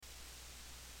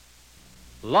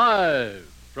Live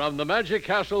from the Magic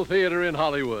Castle Theater in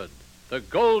Hollywood, the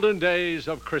golden days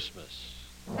of Christmas.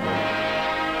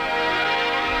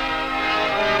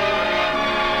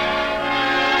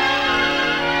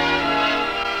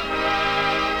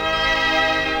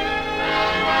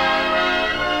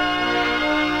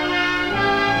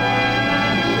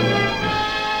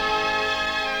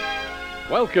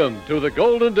 Welcome to the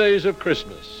golden days of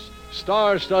Christmas,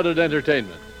 star-studded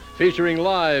entertainment, featuring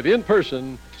live, in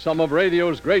person, some of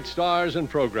radio's great stars and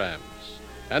programs.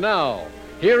 And now,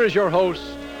 here is your host,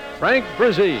 Frank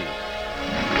Brzee.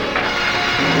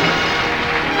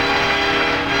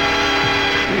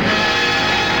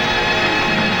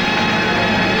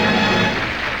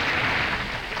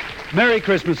 Merry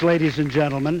Christmas, ladies and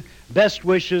gentlemen. Best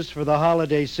wishes for the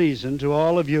holiday season to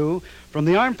all of you from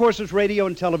the Armed Forces Radio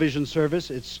and Television Service,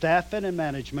 its staff and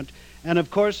management, and of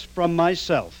course from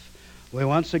myself. We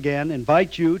once again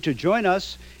invite you to join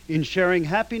us in sharing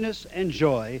happiness and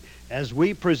joy as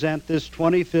we present this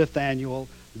 25th annual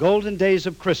Golden Days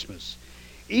of Christmas.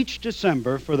 Each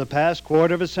December for the past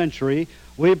quarter of a century,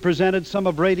 we've presented some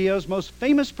of radio's most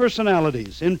famous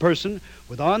personalities in person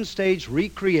with on-stage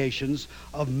recreations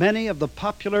of many of the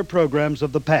popular programs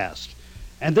of the past.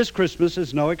 And this Christmas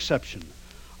is no exception.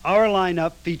 Our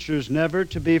lineup features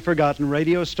never-to-be-forgotten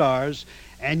radio stars,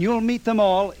 and you'll meet them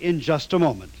all in just a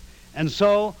moment. And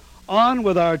so, on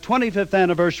with our 25th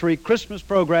anniversary Christmas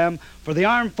program for the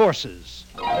Armed Forces.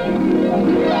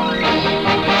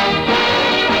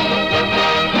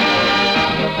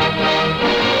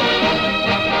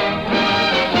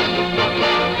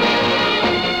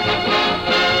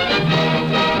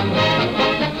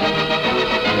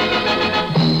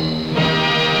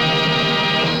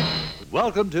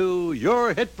 Welcome to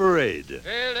Your Hit Parade.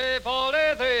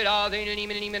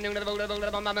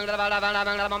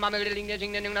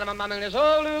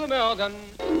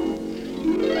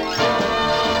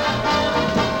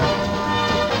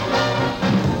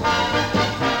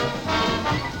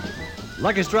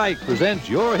 Lucky Strike presents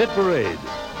Your Hit Parade,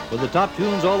 with the top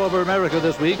tunes all over America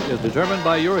this week as determined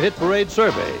by Your Hit Parade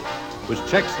survey, which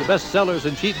checks the best sellers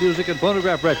in sheet music and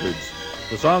phonograph records,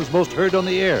 the songs most heard on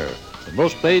the air, and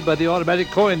most played by the automatic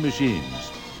coin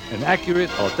machines. An accurate,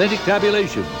 authentic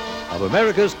tabulation of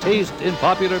America's taste in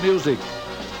popular music.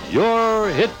 Your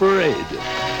Hit Parade.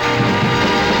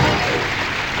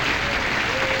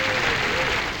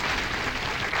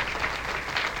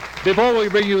 Before we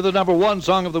bring you the number one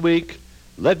song of the week,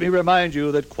 let me remind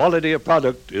you that quality of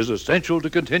product is essential to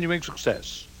continuing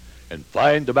success, and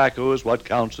fine tobacco is what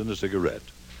counts in a cigarette.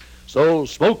 So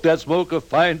smoke that smoke of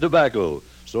fine tobacco,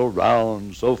 so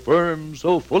round, so firm,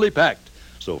 so fully packed,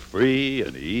 so free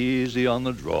and easy on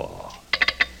the draw.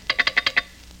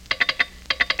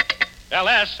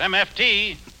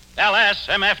 LSMFT,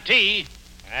 LSMFT.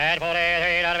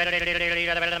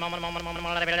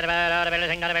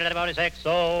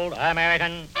 Old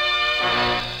American.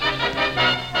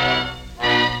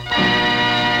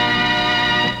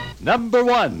 Number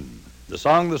one, the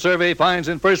song the survey finds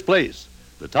in first place,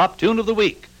 the top tune of the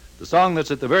week, the song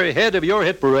that's at the very head of your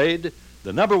hit parade,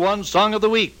 the number one song of the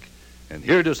week. And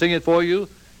here to sing it for you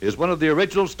is one of the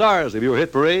original stars of your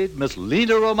hit parade, Miss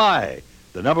Lena Romay.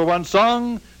 The number one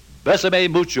song, Bésame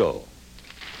Mucho.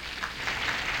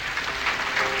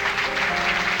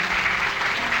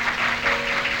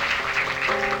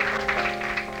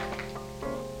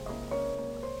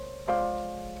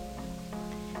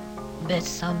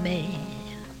 Bésame,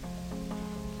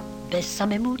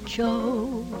 bésame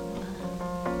mucho,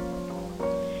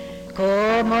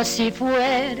 como si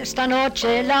fuera esta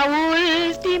noche la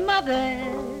última vez.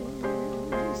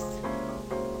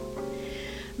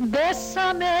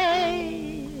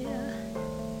 Bésame,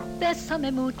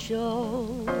 bésame mucho,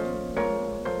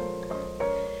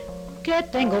 que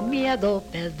tengo miedo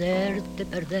perderte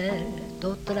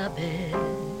otra vez.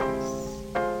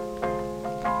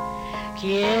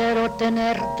 Quiero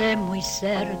tenerte muy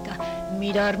cerca,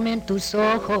 mirarme en tus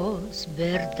ojos,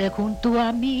 verte junto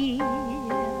a mí.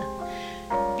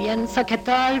 Piensa que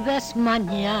tal vez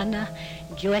mañana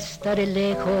yo estaré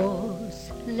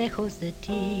lejos, lejos de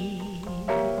ti.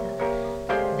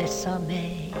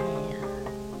 Bésame,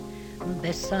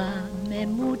 bésame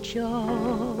mucho,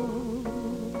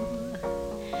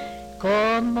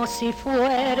 como si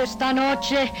fuera esta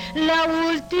noche la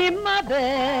última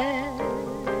vez.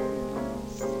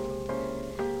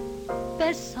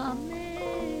 Bésame,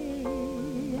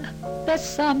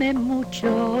 bésame mucho,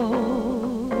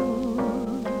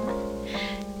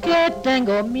 que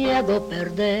tengo miedo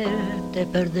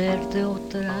perderte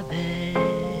otra vez.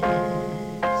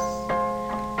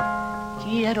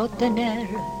 Quiero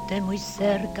tenerte muy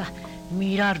cerca,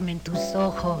 mirarme en tus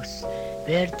ojos,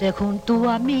 verte junto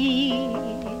a mí.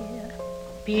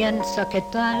 Piensa que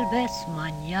tal vez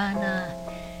mañana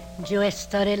yo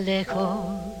estaré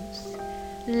lejos,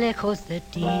 lejos de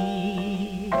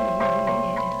ti.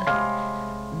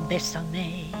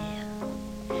 Bésame,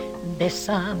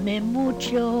 bésame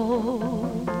mucho,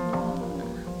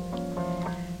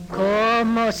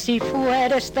 como si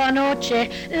fuera esta noche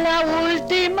la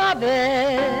última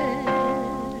vez.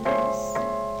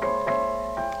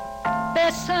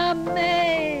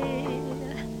 Bésame,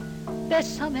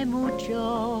 bésame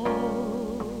mucho,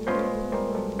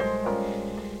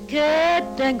 que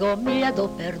tengo miedo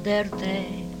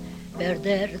perderte,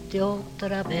 perderte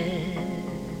otra vez.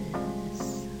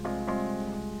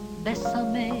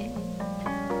 Bésame,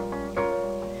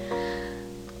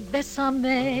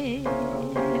 bésame,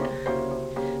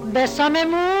 bésame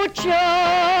mucho.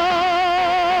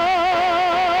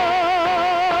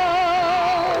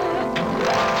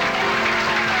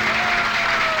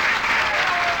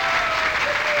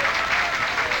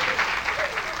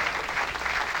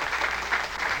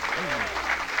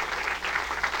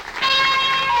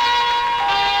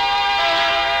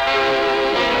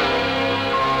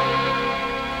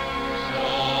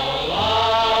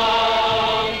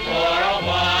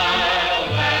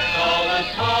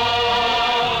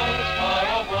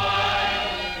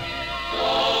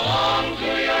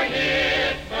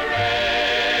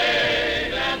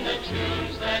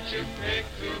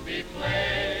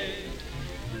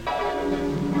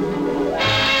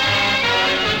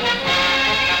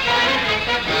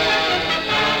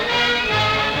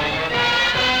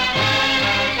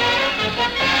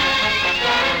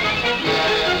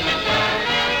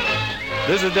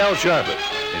 This is Del Sharbutt,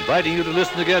 inviting you to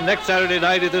listen again next Saturday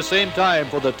night at the same time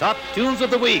for the top tunes of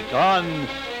the week on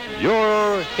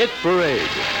Your Hit Parade.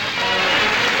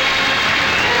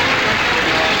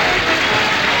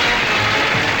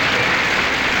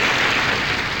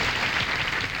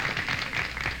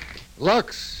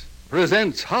 Lux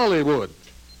presents Hollywood.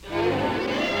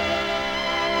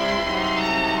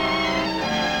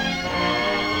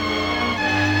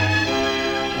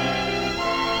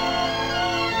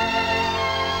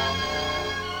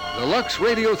 The Lux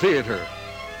Radio Theater,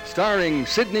 starring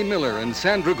Sidney Miller and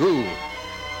Sandra Gould,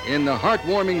 in the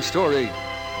heartwarming story,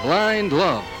 Blind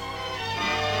Love.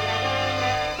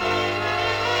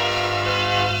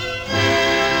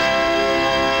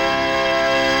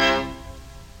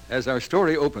 As our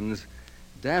story opens,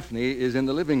 Daphne is in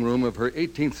the living room of her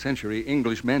 18th century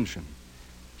English mansion.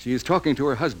 She is talking to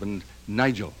her husband,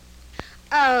 Nigel.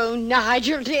 Oh,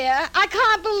 Nigel, dear, I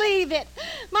can't believe it.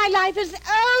 My life is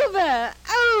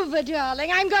over,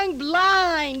 darling. I'm going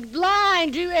blind,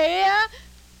 do you hear?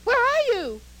 Where are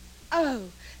you? Oh,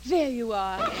 there you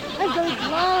are. I'm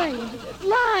going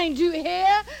blind, do you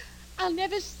hear? I'll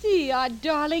never see our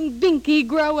darling Binky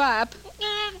grow up.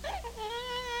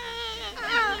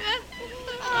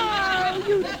 Oh,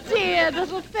 you dear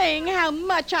little thing, how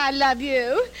much I love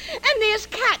you. And there's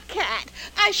Cat.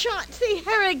 I shan't see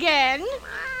her again.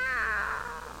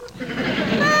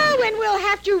 Oh, and we'll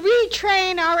have to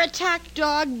retrain our attack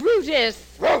dog, Brutus.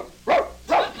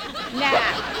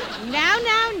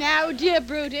 Now, dear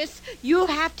Brutus, you'll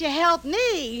have to help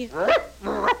me.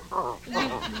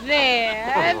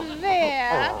 There.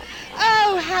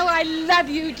 Oh, how I love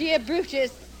you, dear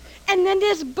Brutus. And then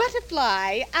there's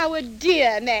Butterfly, our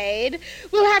dear maid.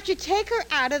 We'll have to take her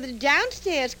out of the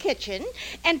downstairs kitchen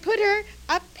and put her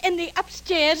up in the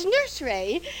upstairs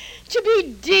nursery to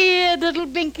be dear little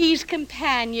Binky's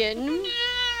companion.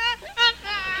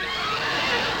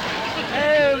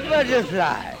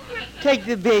 Butterfly, take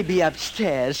the baby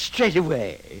upstairs straight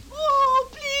away. Oh,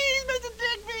 please, Mr.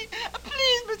 Digby.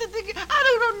 Please, Mr. Digby. I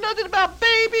don't know nothing about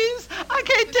babies. I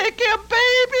can't take care of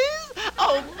babies.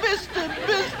 Oh, Mr.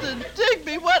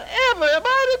 Digby, whatever am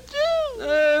I to do?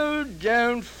 Oh,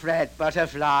 don't fret,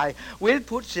 Butterfly. We'll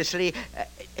put Cicely,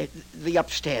 the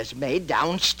upstairs maid,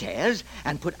 downstairs,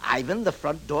 and put Ivan, the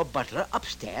front door butler,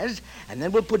 upstairs, and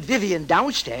then we'll put Vivian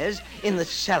downstairs in the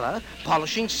cellar,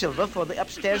 polishing silver for the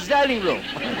upstairs dining room.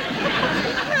 What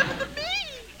happened to me?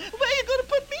 Where are you going to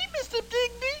put me, Mr.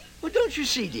 Digby? Well, don't you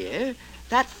see, dear?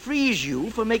 That frees you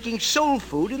for making soul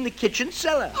food in the kitchen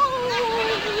cellar.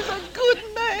 Oh, he's a good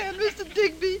man, Mr.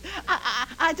 Digby.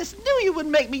 I just knew you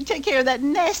wouldn't make me take care of that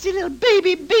nasty little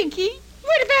baby Binky.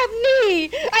 What about me?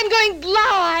 I'm going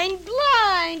blind,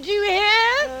 do you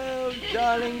hear? Oh,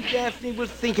 darling, Daphne will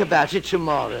think about it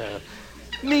tomorrow.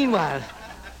 Meanwhile,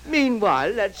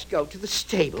 let's go to the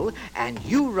stable, and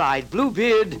you ride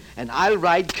Bluebeard, and I'll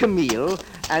ride Camille,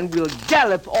 and we'll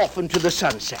gallop off into the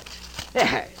sunset.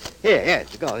 Here,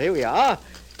 go. Here we are.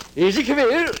 Easy, come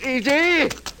here. Easy.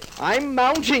 I'm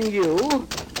mounting you.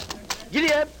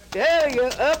 Giddy up. There you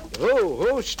up.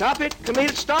 Oh, stop it. Come here,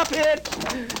 stop it.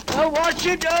 Now watch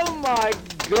it. Oh, my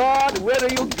God. Where are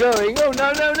you going? Oh,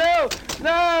 no.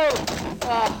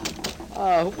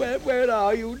 Where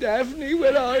are you, Daphne?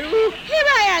 Where are you? Here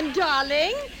I am,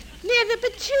 darling, near the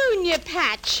petunia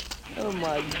patch. Oh,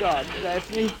 my God,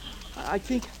 Daphne. I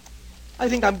think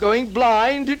I'm going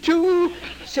blind, too.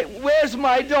 Say, where's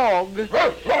my dog?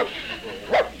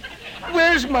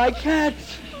 Where's my cat?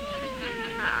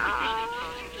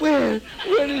 Where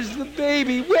is the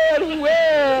baby?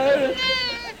 Where?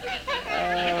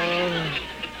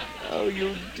 Oh,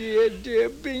 you dear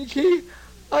Binky.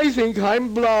 I think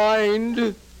I'm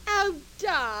blind. Oh,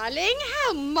 darling,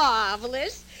 how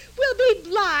marvelous. We'll be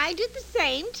blind at the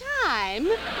same time.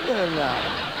 Well,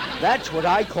 now, that's what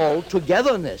I call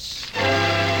togetherness.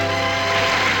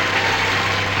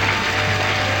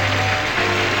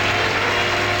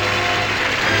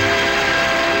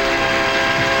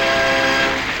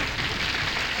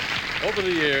 Over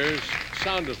the years,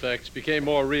 sound effects became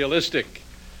more realistic.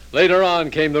 Later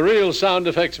on came the real sound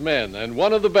effects men, and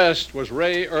one of the best was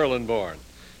Ray Erlenborn.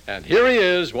 And here he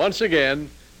is, once again,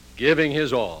 giving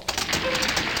his all.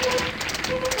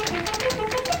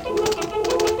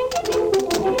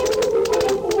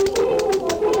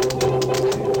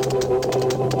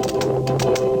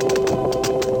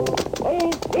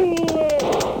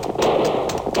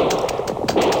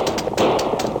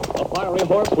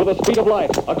 Horse with the speed of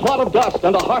light, a cloud of dust,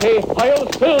 and a hearty Hi-Yo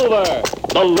Silver,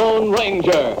 the Lone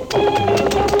Ranger.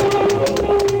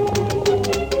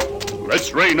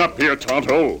 Let's rein up here,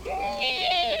 Tonto.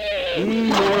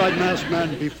 All right, Masked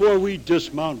Man, before we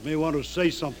dismount, may want to say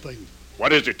something.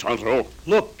 What is it, Tonto?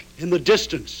 Look, in the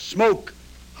distance, smoke.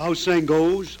 How saying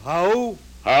goes? How?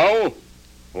 How?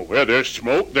 Well, where there's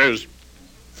smoke, there's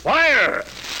fire.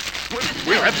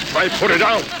 We'll have to try to put it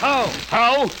out. How?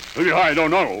 How? I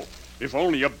don't know. If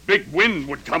only a big wind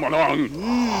would come along.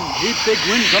 Heap big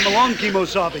wind come along,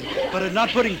 Kimosabe. But it's not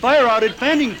putting fire out, it's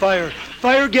fanning fire.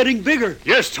 Fire getting bigger.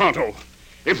 Yes, Tonto.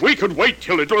 If we could wait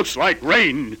till it looks like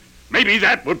rain, maybe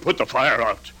that would put the fire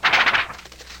out.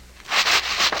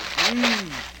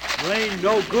 Rain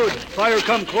no good. Fire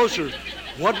come closer.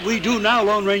 What we do now,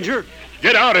 Lone Ranger?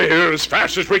 Get out of here as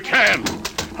fast as we can.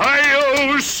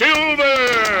 Hi-Yo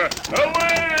Silver!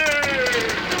 Away!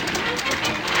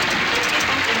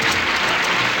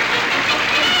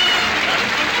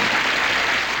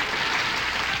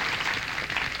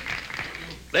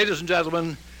 Ladies and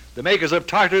gentlemen, the makers of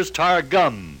Tartar's Tar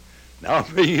Gum now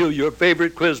bring you your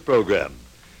favorite quiz program.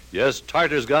 Yes,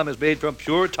 Tartar's Gum is made from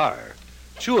pure tar.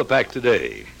 Chew a pack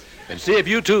today and see if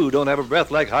you too don't have a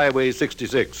breath like Highway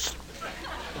 66.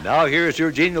 And now here's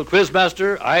your genial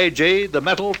quizmaster, I.J. the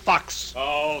Metal Fox.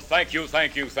 Oh, thank you.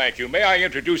 May I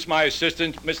introduce my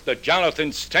assistant, Mr.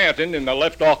 Jonathan Stanton in the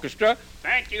left orchestra?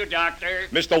 Thank you, Doctor.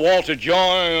 Mr. Walter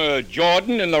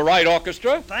Jordan in the right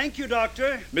orchestra? Thank you,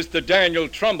 Doctor. Mr. Daniel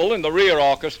Trumbull in the rear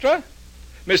orchestra?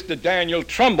 Mr. Daniel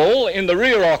Trumbull in the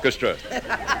rear orchestra.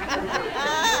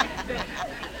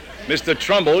 Mr.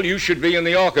 Trumbull, you should be in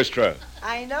the orchestra.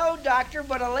 I know, Doctor,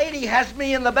 but a lady has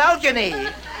me in the balcony.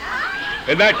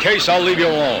 In that case, I'll leave you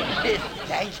alone.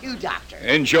 Thank you, Doctor.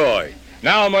 Enjoy.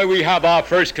 Now may we have our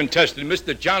first contestant,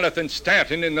 Mr. Jonathan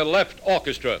Stanton in the left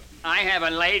orchestra. I have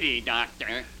a lady,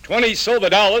 Doctor. $20 silver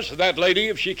for that lady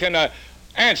if she can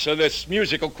answer this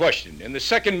musical question. In the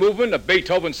second movement of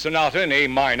Beethoven's Sonata in A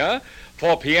minor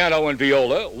for piano and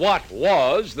viola, what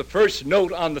was the first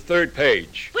note on the third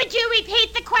page? Would you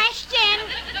repeat the question?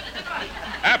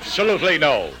 Absolutely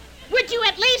no. Would you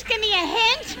at least give me a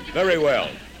hint? Very well.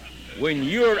 When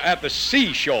you're at the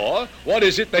seashore, what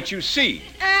is it that you see?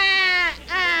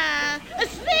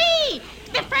 C!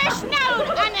 The first note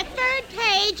on the third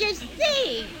page is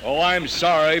C. Oh, I'm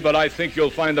sorry, but I think you'll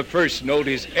find the first note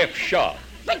is F sharp.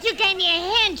 But you gave me a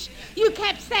hint. You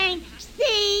kept saying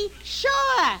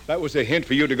seashore. That was a hint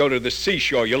for you to go to the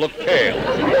seashore. You look pale.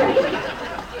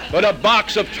 But a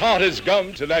box of Tartar's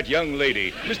gum to that young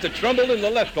lady. Mr. Trumbull in the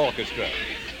left orchestra.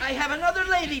 I have another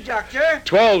lady, Doctor.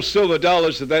 $12 silver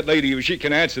to that lady if she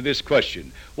can answer this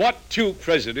question. What two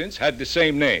presidents had the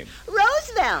same name?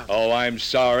 Roosevelt. Oh, I'm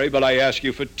sorry, but I asked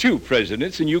you for two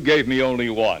presidents, and you gave me only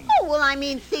one. Oh, well, I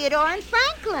mean Theodore and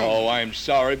Franklin. Oh, I'm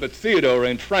sorry, but Theodore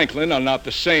and Franklin are not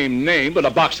the same name, but a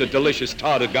box of delicious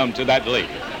tartar gum to that lady.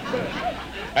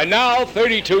 And now,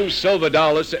 $32 silver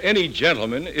to any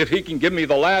gentleman if he can give me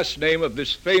the last name of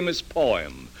this famous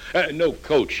poem. No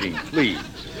coaching, please.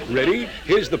 Ready?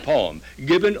 Here's the poem.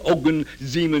 Given Ogun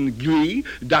Zeman Gui,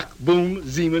 Dak Boom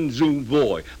Zeman Zoom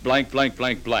Boy, blank, blank,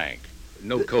 blank, blank.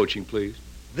 No coaching, please.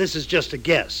 This is just a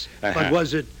guess. Uh-huh. But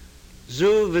was it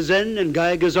Zu, Vizen, and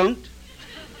Gai Gesund?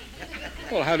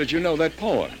 Well, how did you know that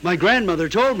poem? My grandmother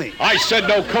told me. I said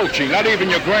no coaching, not even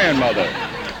your grandmother.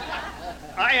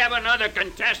 I have another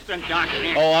contestant,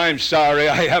 Doctor. Oh, I'm sorry.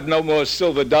 I have no more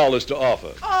silver dollars to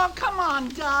offer. Oh, come on,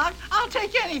 Doc. I'll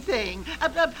take anything.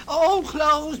 Old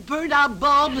clothes, burned-out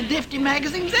bulbs, and Difty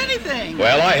magazines, anything.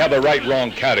 Well, I have a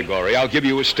right-wrong category. I'll give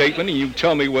you a statement, and you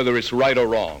tell me whether it's right or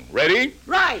wrong. Ready?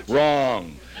 Right.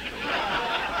 Wrong.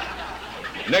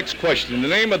 Next question. The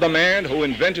name of the man who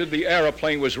invented the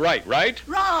aeroplane was right?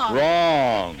 Wrong.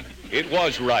 Wrong. It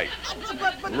was right.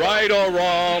 But Right or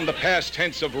wrong, the past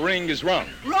tense of ring is wrong.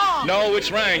 Wrong. No,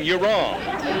 it's rang. You're wrong.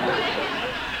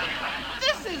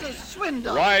 This is a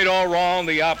swindle. Right or wrong,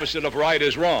 the opposite of right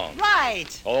is wrong.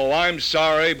 Right. Oh, I'm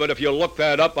sorry, but if you look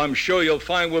that up, I'm sure you'll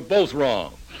find we're both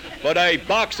wrong. But a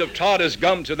box of Tartar's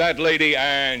gum to that lady,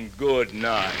 and good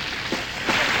night.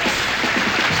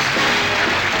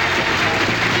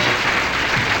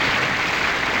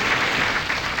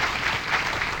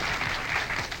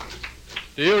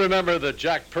 Do you remember the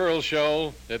Jack Pearl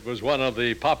Show? It was one of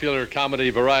the popular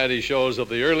comedy variety shows of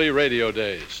the early radio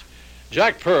days.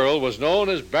 Jack Pearl was known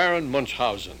as Baron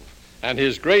Munchausen, and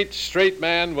his great straight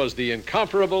man was the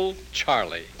incomparable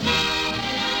Charlie.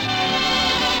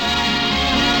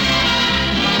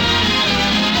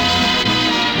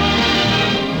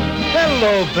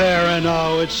 Hello, Baron.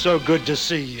 Oh, it's so good to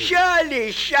see you.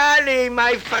 Charlie,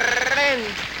 my friend.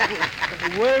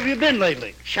 Where have you been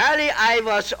lately? Charlie, I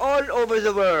was all over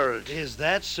the world. Is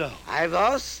that so? I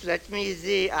was, let me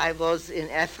see, I was in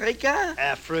Africa.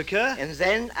 Africa? And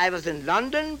then I was in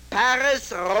London,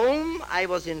 Paris, Rome. I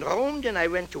was in Rome, then I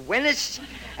went to Venice.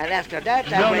 And after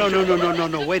that, I went to...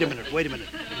 No. Wait a minute.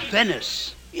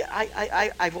 Venice. Yeah,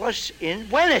 I was in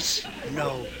Venice.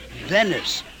 No,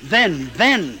 Venice. Then.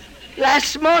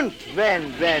 Last month.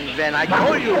 When? I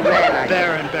told you when.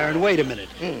 Baron, wait a minute.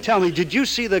 Tell me, did you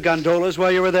see the gondolas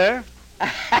while you were there?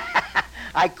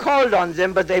 I called on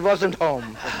them, but they wasn't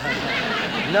home.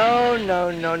 No,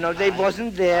 they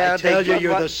wasn't there. I tell you,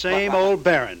 you're the same old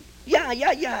Baron. Yeah.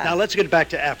 Now, let's get back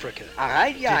to Africa. All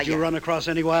right, Did you run across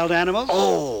any wild animals?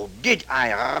 Oh, did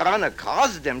I run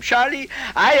across them, Charlie?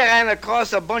 I ran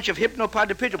across a bunch of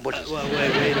hypnopodopitibus.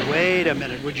 Well, wait a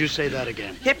minute. Would you say that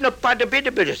again?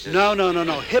 Hypnopodopitibus. No.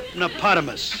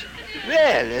 Hippopotamus.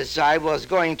 Well, as I was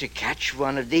going to catch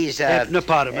one of these...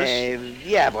 Hypnopotamus?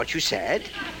 Yeah, what you said.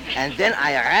 And then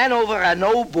I ran over an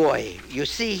old boy. You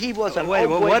see, he was an old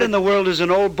boy... What in the world is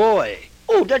an old boy?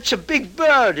 Oh, that's a big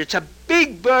bird. It's a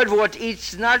big bird what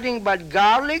eats nothing but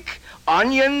garlic,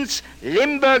 onions,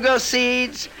 Limburger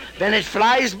seeds. Then it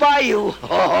flies by you.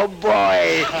 Oh,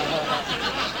 boy.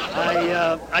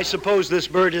 I suppose this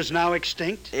bird is now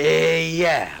extinct?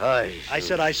 Yeah. I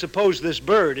said, I suppose this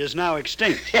bird is now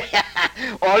extinct.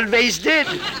 Always did.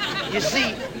 You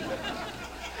see...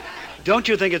 Don't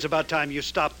you think it's about time you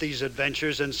stopped these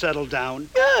adventures and settled down?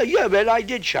 Yeah, well, I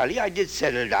did, Charlie. I did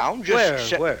settle down.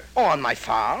 Where? On my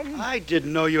farm. I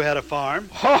didn't know you had a farm.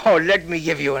 Oh, let me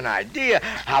give you an idea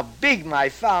how big my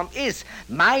farm is.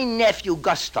 My nephew,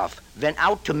 Gustav, went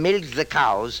out to milk the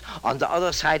cows on the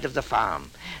other side of the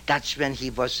farm. That's when he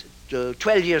was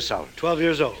 12 years old. 12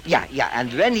 years old? Yeah.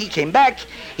 And when he came back,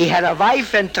 he had a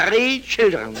wife and 3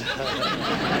 children.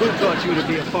 Who taught you to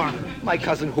be a farmer? My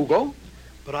cousin Hugo.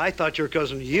 But I thought your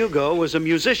cousin Hugo was a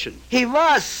musician. He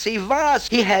was.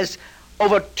 He has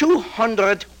over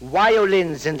 200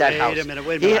 violins in that house. Wait a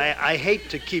minute. I hate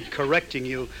to keep correcting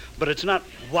you, but it's not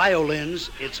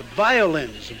violins, it's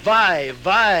violins.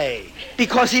 Vi.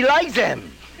 Because he liked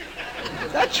them.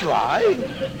 That's why.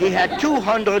 He had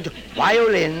 200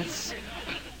 violins,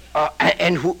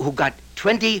 and who got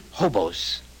 20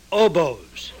 hobos.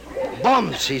 Oboes.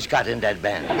 Bums he's got in that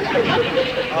band.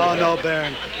 Oh, no,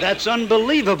 Baron. That's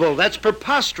unbelievable. That's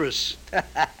preposterous.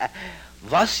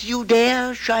 Was you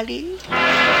there, Charlie?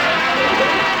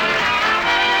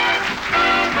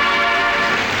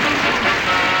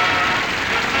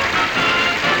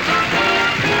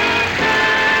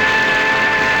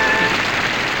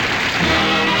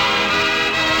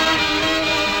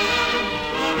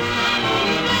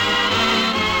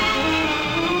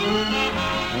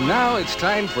 Now it's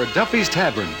time for Duffy's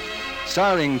Tavern,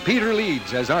 starring Peter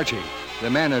Leeds as Archie, the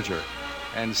manager,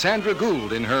 and Sandra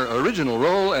Gould in her original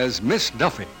role as Miss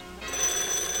Duffy.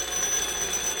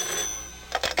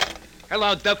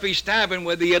 Hello, Duffy's Tavern,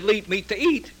 where the elite meet to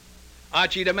eat.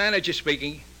 Archie, the manager,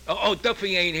 speaking. Oh,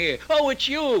 Duffy ain't here. Oh, it's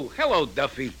you. Hello,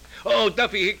 Duffy. Oh,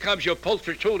 Duffy, here comes your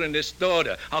pulchritude and his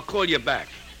daughter. I'll call you back.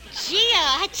 Gee,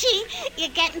 Archie, you're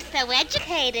getting so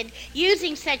educated,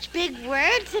 using such big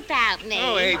words about me.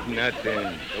 Oh, ain't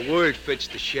nothing. The word fits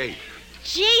the shape.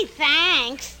 Gee,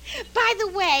 thanks. By the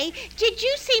way, did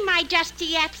you see my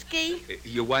Dostoevsky?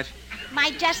 You what?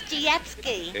 My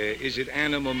Dostoevsky. Is it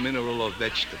animal, mineral, or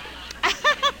vegetable?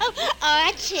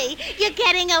 Archie, you're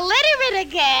getting illiterate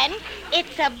again.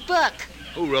 It's a book.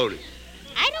 Who wrote it?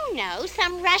 I don't know,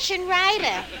 some Russian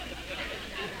writer.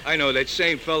 I know, that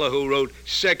same fellow who wrote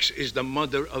Sex is the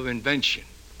Mother of Invention.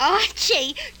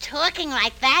 Archie, talking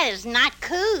like that is not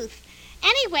couth.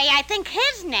 Anyway, I think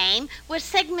his name was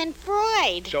Sigmund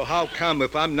Freud. So how come,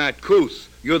 if I'm not couth,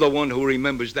 you're the one who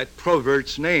remembers that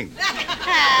pervert's name?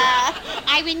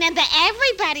 I remember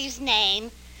everybody's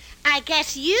name. I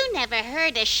guess you never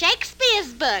heard of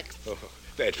Shakespeare's books. Oh,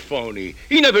 that phony.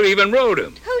 He never even wrote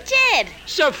them. Who did?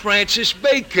 Sir Francis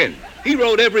Bacon. He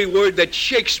wrote every word that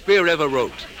Shakespeare ever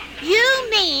wrote. You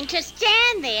mean to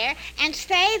stand there and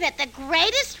say that the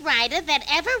greatest writer that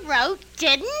ever wrote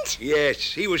didn't? Yes,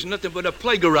 he was nothing but a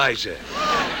plagiarizer.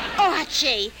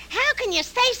 Archie, how can you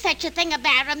say such a thing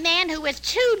about a man who is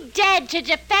too dead to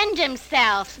defend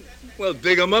himself? Well,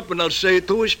 dig him up and I'll say it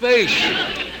to his face.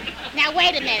 Now,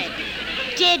 wait a minute.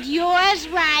 Did yours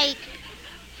write,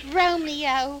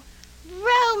 Romeo,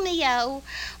 Romeo,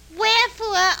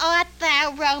 wherefore art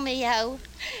thou Romeo?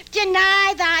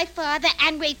 Deny thy father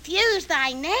and refuse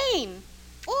thy name.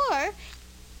 Or,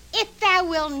 if thou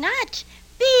wilt not,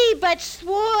 be but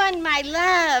sworn my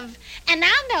love, and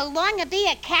I'll no longer be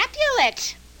a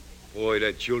Capulet. Boy,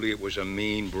 that Juliet was a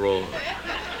mean broad.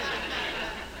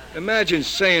 Imagine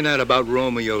saying that about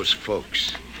Romeo's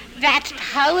folks. That's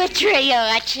poetry,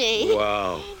 Archie.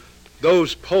 Wow.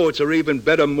 Those poets are even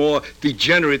better, more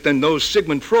degenerate than those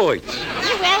Sigmund Freuds.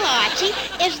 Well, Archie,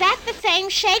 is that the same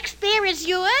Shakespeare as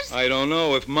yours? I don't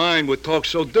know if mine would talk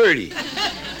so dirty.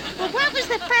 Well, what was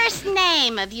the first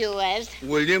name of yours?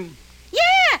 William?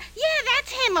 Yeah,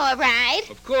 that's him, all right.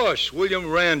 Of course, William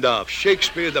Randolph,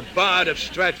 Shakespeare, the bard of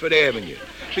Stratford Avenue.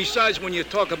 Besides, when you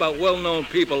talk about well-known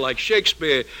people like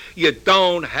Shakespeare, you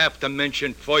don't have to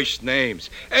mention first names.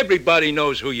 Everybody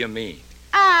knows who you mean.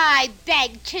 I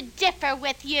beg to differ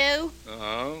with you.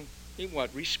 Oh, in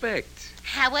what respect?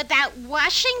 How about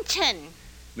Washington?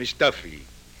 Miss Duffy,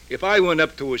 if I went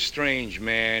up to a strange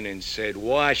man and said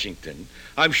Washington,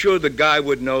 I'm sure the guy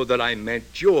would know that I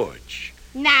meant George.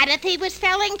 Not if he was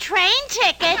selling train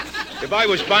tickets. If I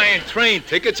was buying train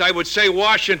tickets, I would say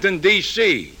Washington,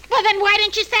 D.C. Well, then why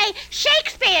didn't you say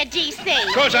Shakespeare, D.C.?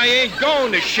 Because I ain't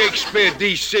going to Shakespeare,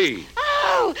 D.C.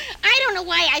 Oh, I don't know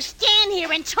why I stand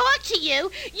here and talk to you.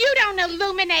 You don't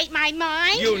illuminate my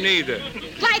mind. You neither.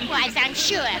 Likewise, I'm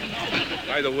sure.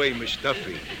 By the way, Miss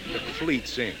Duffy, the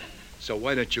fleet's in. So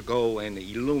why don't you go and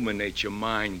illuminate your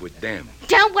mind with them?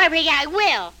 Don't worry, I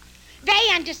will.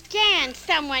 They understand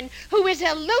someone who is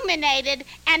illuminated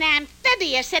and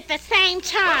amphibious at the same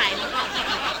time.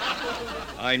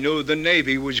 I knew the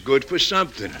Navy was good for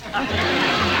something.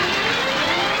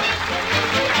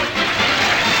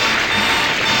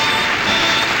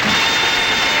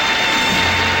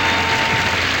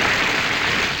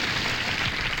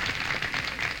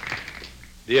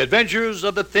 The Adventures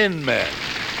of the Thin Man.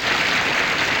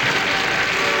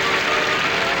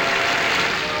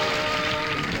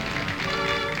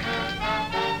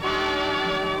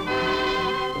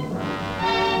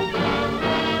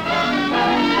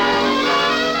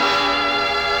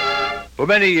 For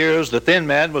many years, The Thin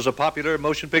Man was a popular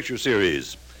motion picture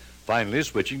series, finally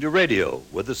switching to radio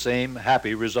with the same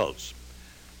happy results.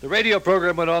 The radio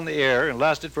program went on the air and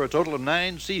lasted for a total of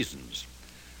 9 seasons.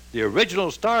 The original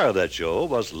star of that show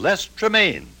was Les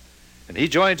Tremayne, and he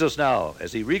joins us now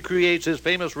as he recreates his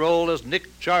famous role as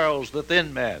Nick Charles, the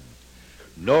Thin Man.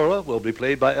 Nora will be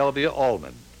played by Elvia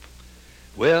Allman.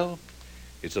 Well,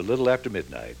 it's a little after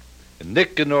midnight, and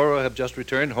Nick and Nora have just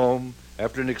returned home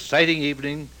after an exciting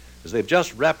evening as they've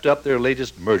just wrapped up their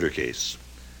latest murder case.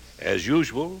 As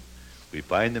usual, we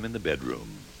find them in the bedroom.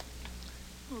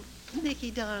 Oh,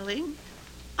 Nicky, darling,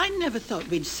 I never thought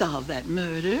we'd solve that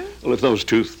murder. Well, if those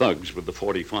 2 thugs with the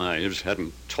 .45s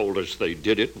hadn't told us they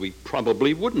did it, we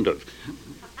probably wouldn't have.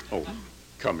 Oh,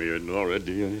 come here, Nora,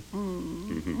 dear.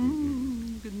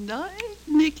 Good night,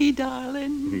 Nicky,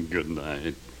 darling. Good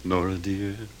night, Nora,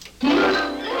 dear.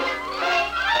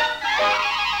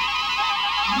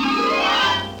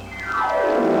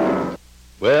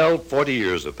 Well, 40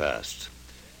 years have passed,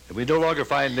 and we no longer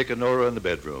find Nick and Nora in the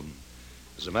bedroom.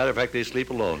 As a matter of fact, they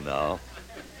sleep alone now.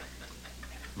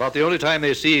 About the only time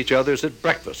they see each other is at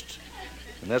breakfast,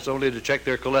 and that's only to check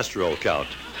their cholesterol count.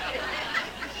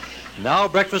 Now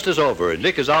breakfast is over, and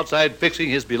Nick is outside fixing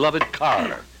his beloved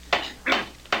car.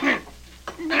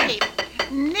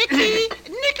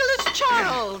 Nicholas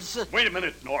Charles. Wait a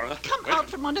minute, Nora. Come out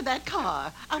from under that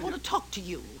car. I want to talk to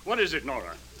you. What is it,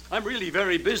 Nora? I'm really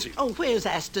very busy. Oh, where's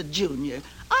Astor Jr.?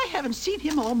 I haven't seen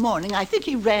him all morning. I think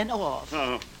he ran off.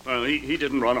 Oh, well, he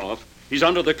didn't run off. He's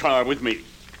under the car with me.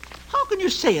 How can you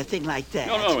say a thing like that?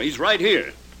 No, he's right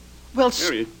here. Well,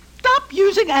 Here he is. stop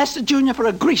using Astor Jr. for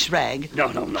a grease rag. No.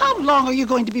 How long are you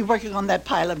going to be working on that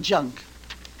pile of junk?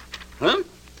 Huh?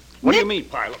 What do you mean,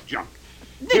 pile of junk?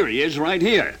 Here he is, right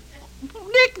here.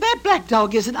 Nick, that black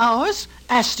dog isn't ours.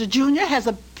 Astor Jr. has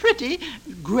a pretty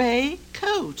gray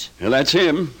coat. Well, that's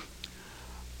him.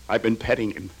 I've been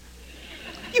petting him.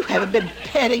 You haven't been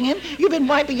petting him. You've been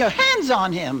wiping your hands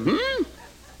on him.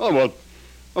 Oh, well,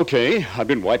 okay. I've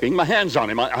been wiping my hands on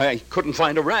him. I couldn't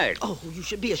find a rag. Oh, you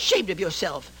should be ashamed of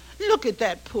yourself. Look at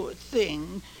that poor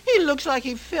thing. He looks like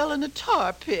he fell in a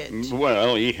tar pit.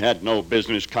 Well, he had no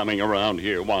business coming around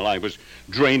here while I was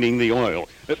draining the oil.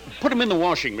 Put him in the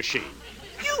washing machine.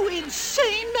 You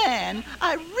insane man.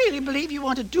 I really believe you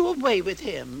want to do away with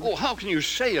him. Oh, how can you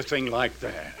say a thing like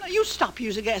that? Now, you stop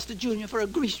using Astor Jr. for a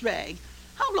grease rag.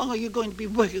 How long are you going to be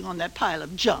working on that pile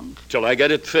of junk? Till I get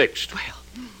it fixed.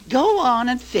 Go on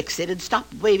and fix it and stop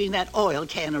waving that oil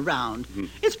can around.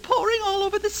 It's pouring all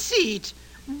over the seat.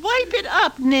 Wipe it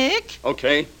up, Nick.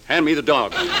 Okay, hand me the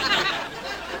dog.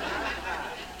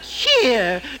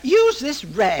 Here, use this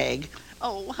rag.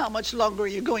 Oh, how much longer are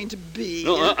you going to be?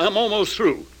 No, I'm almost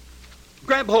through.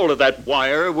 Grab hold of that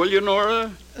wire, will you,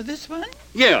 Nora? This one?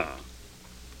 Yeah.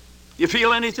 You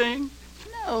feel anything?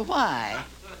 No, why?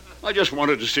 I just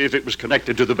wanted to see if it was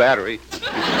connected to the battery.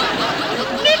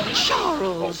 Nick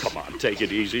Charles! Oh, come on, take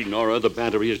it easy, Nora. The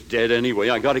battery is dead anyway.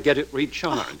 I got to get it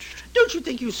recharged. Don't you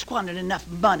think you squandered enough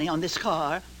money on this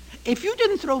car? If you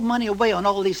didn't throw money away on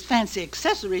all these fancy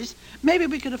accessories, maybe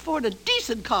we could afford a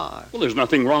decent car. Well, there's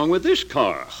nothing wrong with this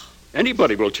car.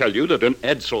 Anybody will tell you that an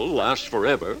Edsel lasts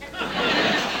forever.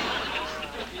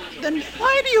 Then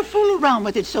why do you fool around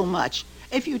with it so much?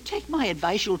 If you take my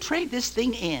advice, you'll trade this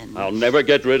thing in. I'll never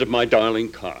get rid of my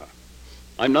darling car.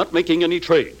 I'm not making any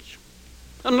trades.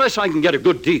 Unless I can get a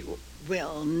good deal.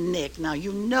 Well, Nick, now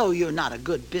you know you're not a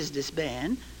good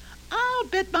businessman. I'll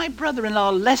bet my brother-in-law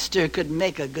Lester could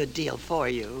make a good deal for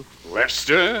you.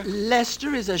 Lester?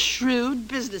 Lester is a shrewd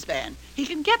businessman. He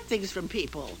can get things from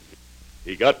people.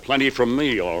 He got plenty from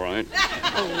me, all right.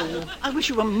 Oh, I wish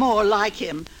you were more like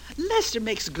him. Lester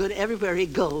makes good everywhere he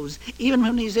goes. Even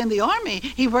when he's in the Army,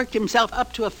 he worked himself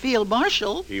up to a field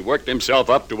marshal. He worked himself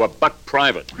up to a buck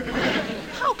private.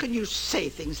 How can you say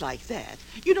things like that?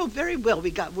 You know very well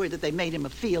we got word that they made him a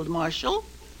field marshal.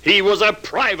 He was a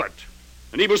private.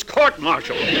 And he was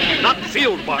court-martial, not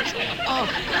field marshal. Oh,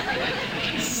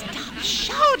 stop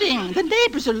shouting. The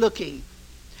neighbors are looking.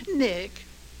 Nick,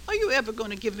 are you ever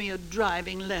going to give me a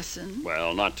driving lesson?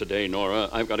 Well, not today, Nora.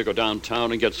 I've got to go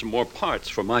downtown and get some more parts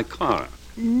for my car.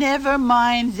 Never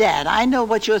mind that. I know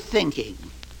what you're thinking.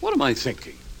 What am I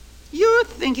thinking? You're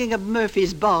thinking of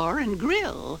Murphy's Bar and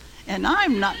Grill, and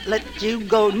I'm not letting you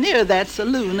go near that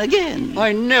saloon again.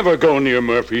 I never go near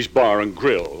Murphy's Bar and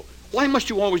Grill. Why must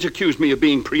you always accuse me of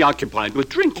being preoccupied with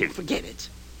drinking? Oh, forget it.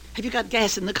 Have you got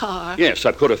gas in the car? Yes,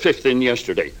 I put a fifth in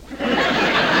yesterday.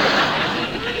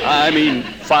 I mean,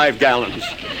 5 gallons.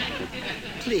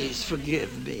 Please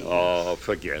forgive me. Oh,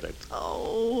 forget it.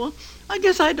 Oh, I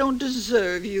guess I don't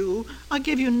deserve you. I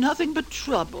give you nothing but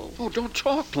trouble. Oh, don't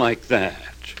talk like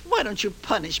that. Why don't you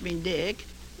punish me, Nick?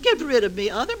 Get rid of me.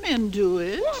 Other men do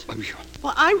it. What?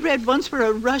 Well, I read once where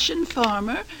a Russian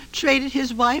farmer traded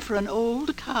his wife for an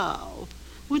old cow.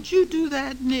 Would you do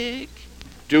that, Nick?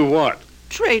 Do what?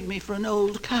 Trade me for an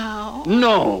old cow?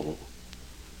 No.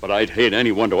 But I'd hate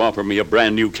anyone to offer me a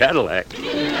brand new Cadillac.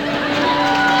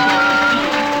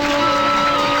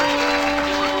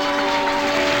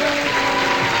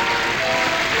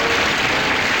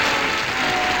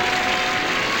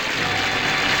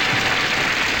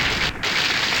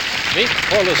 Meet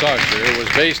Corliss Archer was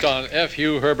based on F.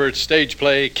 Hugh Herbert's stage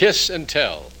play Kiss and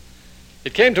Tell.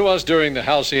 It came to us during the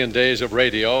halcyon days of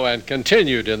radio and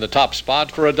continued in the top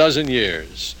spot for a dozen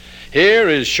years. Here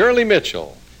is Shirley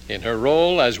Mitchell in her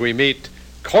role as we meet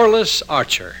Corliss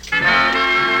Archer.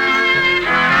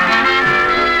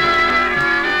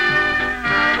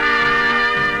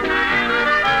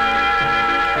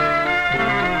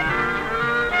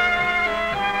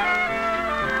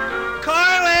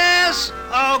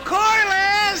 Oh,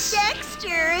 Corliss!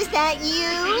 Dexter, is that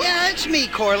you? Yeah, it's me,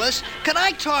 Corliss. Could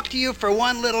I talk to you for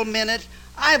one little minute?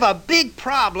 I have a big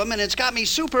problem, and it's got me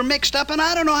super mixed up, and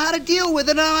I don't know how to deal with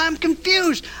it, and I'm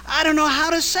confused. I don't know how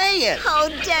to say it. Oh,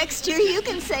 Dexter, you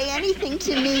can say anything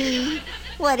to me.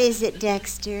 What is it,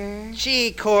 Dexter?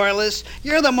 Gee, Corliss,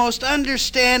 you're the most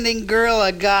understanding girl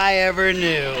a guy ever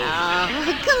knew.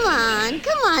 Oh,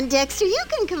 come on, Dexter. You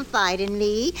can confide in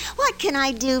me. What can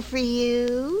I do for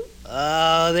you?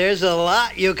 Oh, there's a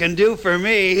lot you can do for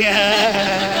me.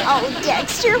 Oh,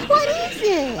 Dexter, what is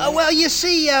it? Well, you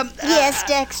see, Yes,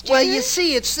 Dexter? Well, you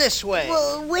see, it's this way.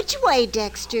 Well, which way,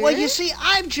 Dexter? Well, you see,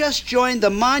 I've just joined the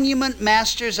Monument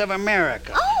Masters of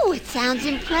America. Oh, it sounds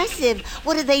impressive.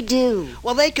 What do they do?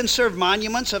 Well, they conserve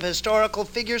monuments of historical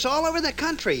figures all over the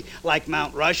country, like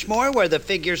Mount Rushmore, where the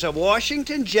figures of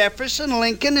Washington, Jefferson,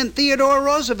 Lincoln, and Theodore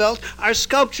Roosevelt are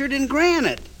sculptured in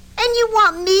granite. And you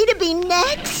want me to be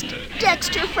next?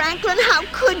 Dexter Franklin, how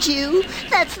could you?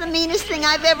 That's the meanest thing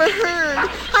I've ever heard.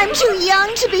 I'm too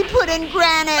young to be put in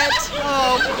granite.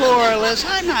 Oh, Corliss,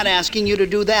 I'm not asking you to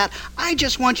do that. I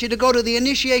just want you to go to the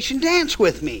initiation dance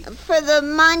with me. For the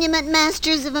Monument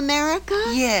Masters of America?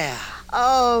 Yeah.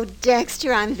 Oh,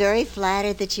 Dexter, I'm very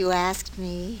flattered that you asked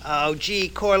me. Oh, gee,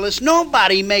 Corliss,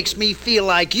 nobody makes me feel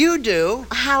like you do.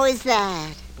 How is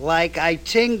that? Like I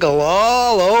tingle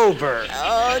all over.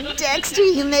 Oh, Dexter,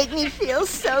 you make me feel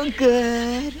so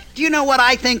good. Do you know what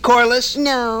I think, Corliss?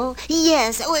 No.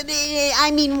 Yes. I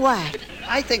mean what?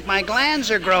 I think my glands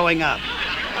are growing up.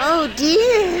 Oh,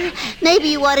 dear. Maybe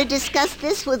you ought to discuss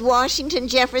this with Washington,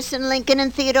 Jefferson, Lincoln,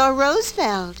 and Theodore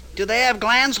Roosevelt. Do they have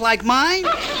glands like mine?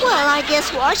 Well, I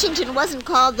guess Washington wasn't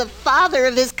called the father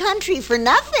of his country for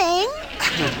nothing.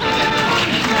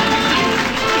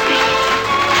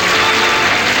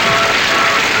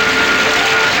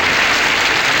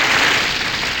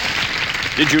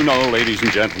 Did you know, ladies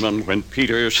and gentlemen, when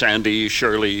Peter, Sandy,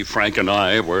 Shirley, Frank, and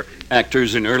I were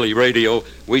actors in early radio,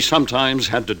 we sometimes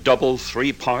had to double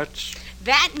 3 parts?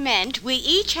 That meant we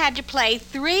each had to play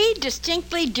 3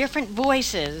 distinctly different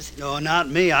voices. No, not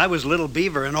me. I was Little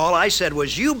Beaver, and all I said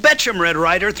was, "You betch'em, Red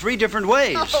Ryder," 3 different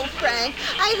ways. Oh, Frank,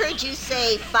 I heard you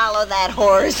say, "Follow that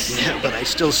horse." Yeah, but I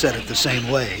still said it the same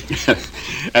way.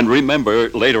 And remember,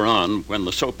 later on, when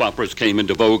the soap operas came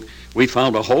into vogue, we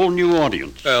found a whole new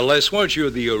audience. Les, weren't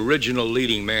you the original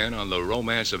leading man on The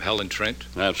Romance of Helen Trent?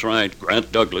 That's right,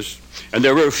 Grant Douglas. And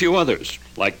there were a few others,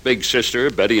 like Big Sister,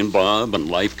 Betty and Bob, and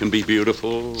Life Can Be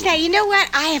Beautiful. Say, you know what?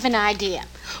 I have an idea.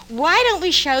 Why don't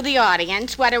we show the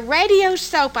audience what a radio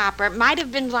soap opera might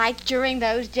have been like during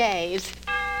those days?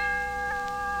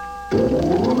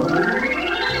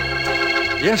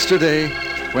 Yesterday,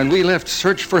 when we left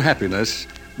Search for Happiness,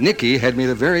 Nikki had made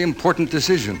a very important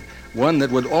decision, one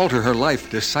that would alter her life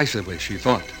decisively, she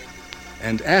thought.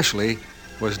 And Ashley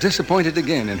was disappointed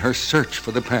again in her search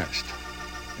for the past.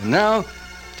 And now,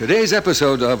 today's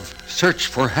episode of Search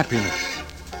for Happiness.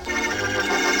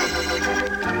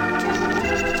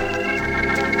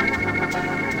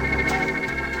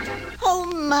 Oh,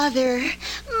 Mother,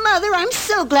 I'm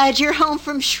so glad you're home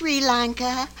from Sri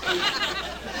Lanka.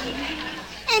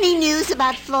 Any news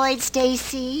about Floyd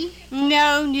Stacy?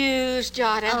 No news,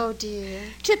 daughter. Oh, dear.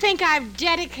 To think I've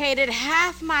dedicated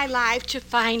half my life to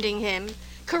finding him.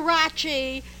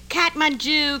 Karachi,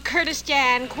 Kathmandu,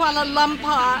 Kurdistan, Kuala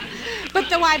Lumpur. But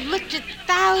though I've looked at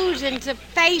thousands of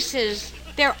faces,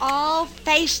 they're all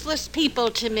faceless people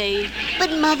to me.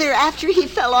 But, Mother, after he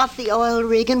fell off the oil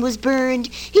rig and was burned,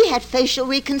 he had facial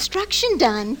reconstruction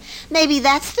done. Maybe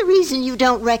that's the reason you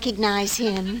don't recognize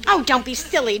him. Oh, don't be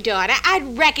silly, daughter.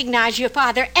 I'd recognize your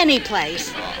father any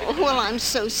place. Oh, well, I'm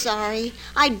so sorry.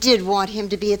 I did want him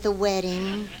to be at the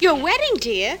wedding. Your wedding,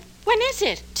 dear? When is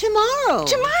it? Tomorrow.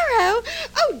 Tomorrow?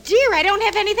 Oh, dear, I don't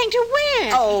have anything to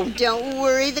wear. Oh, don't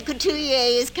worry. The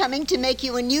couturier is coming to make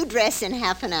you a new dress in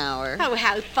half an hour. Oh,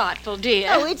 how thoughtful, dear.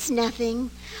 Oh, it's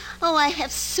nothing. Oh, I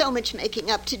have so much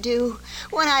making up to do.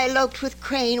 When I eloped with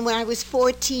Crane when I was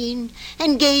 14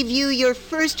 and gave you your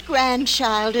first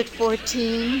grandchild at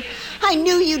 14, I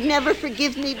knew you'd never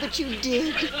forgive me, but you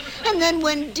did. And then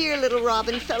when dear little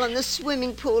Robin fell in the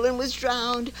swimming pool and was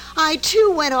drowned, I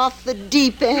too went off the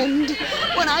deep end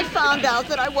when I found out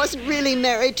that I wasn't really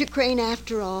married to Crane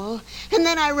after all. And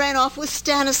then I ran off with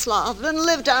Stanislav and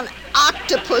lived on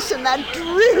octopus in that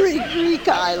dreary Greek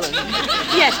island.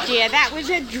 Yes, dear, that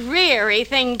was a dreary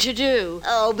thing to do.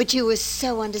 Oh, but you were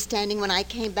so understanding when I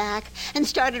came back and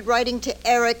started writing to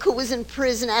Eric, who was in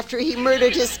prison after he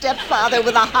murdered his stepfather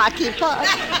with a hockey puck.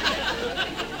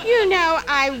 You know,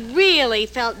 I really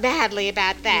felt badly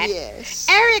about that. Yes.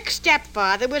 Eric's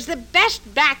stepfather was the best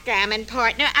backgammon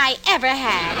partner I ever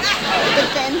had.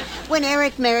 But then, when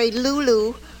Eric married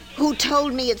Lulu, who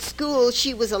told me at school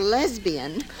she was a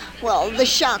lesbian. Well, the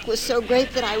shock was so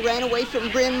great that I ran away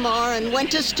from Bryn Mawr and went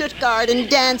to Stuttgart and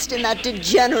danced in that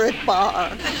degenerate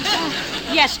bar.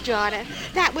 Yes, daughter.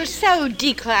 That was so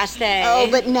déclassé. Oh,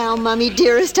 but now, Mummy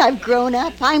dearest, I've grown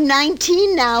up. I'm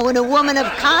 19 now and a woman of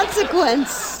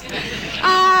consequence.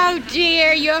 Oh,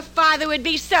 dear, your father would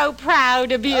be so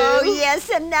proud of you. Oh,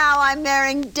 yes, and now I'm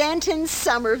marrying Denton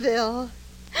Somerville.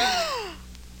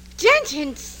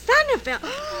 Denton Somerville?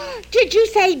 Did you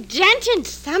say Denton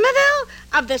Somerville?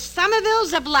 Of the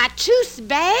Somervilles of Latouche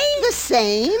Bay? The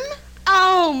same.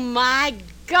 Oh, my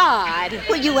God.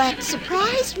 Well, you act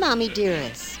surprised, Mommy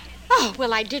dearest. Oh,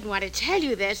 well, I didn't want to tell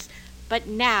you this, but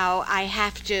now I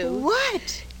have to.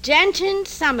 What? Denton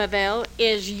Somerville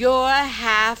is your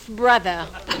half-brother.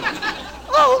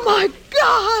 Oh, my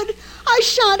God! I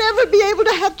shan't ever be able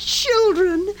to have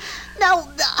children. Now,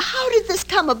 how did this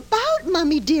come about,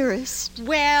 Mummy dearest?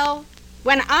 Well,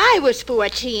 when I was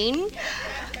 14,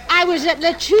 I was at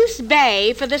Latouche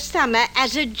Bay for the summer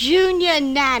as a junior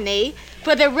nanny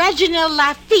for the Reginald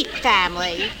Lafitte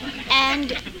family.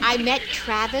 And I met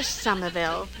Travis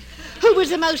Somerville, who was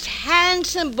the most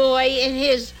handsome boy in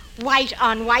his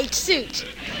white-on-white suit.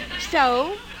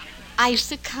 So I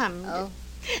succumbed. Oh.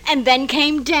 And then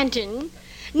came Denton.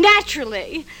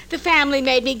 Naturally, the family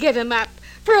made me give him up.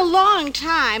 For a long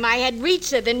time, I had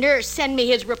Ritza, the nurse, send me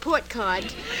his report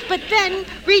cards. But then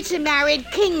Ritza married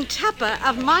King Tupper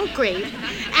of Moncrief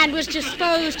and was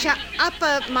disposed to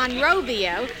Upper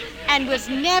Monrovia and was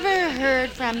never heard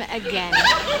from again.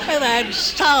 Well, I'm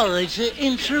sorry to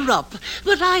interrupt,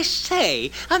 but I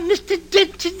say, Mr.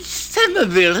 Denton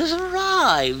Somerville has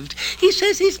arrived. He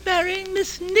says he's marrying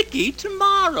Miss Nicky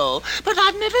tomorrow, but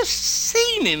I've never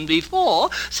seen him before,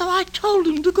 so I told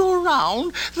him to go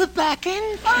around the back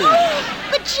entrance. Oh,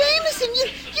 but Jameson,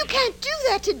 you can't do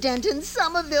that to Denton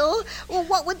Somerville. Well,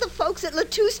 what would the folks at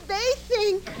Latouche Bay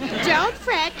think? Don't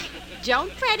fret.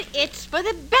 Don't fret. It's for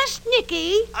the best,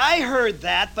 Nicky. I heard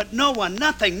that, but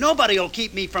nobody will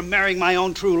keep me from marrying my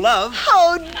own true love.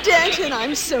 Oh, Denton,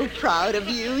 I'm so proud of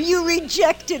you. You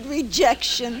rejected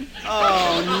rejection.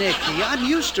 Oh, Nicky, I'm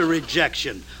used to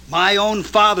rejection. My own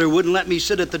father wouldn't let me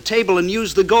sit at the table and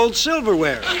use the gold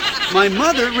silverware. My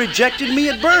mother rejected me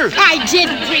at birth. I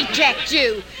didn't reject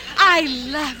you. I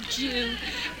loved you.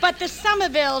 But the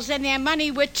Somervilles and their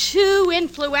money were too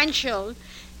influential.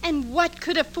 And what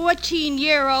could a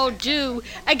 14-year-old do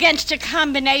against a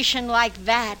combination like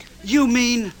that? You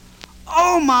mean,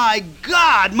 oh my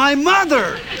God, my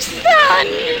mother! Son!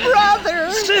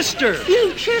 Brother! Sister!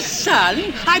 Future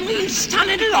son? I mean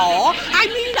son-in-law? I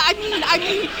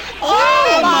mean,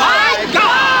 oh my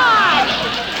God!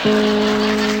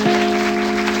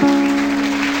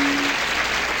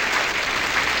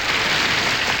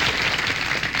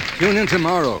 Tune in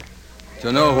tomorrow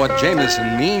to know what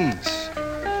Jameson means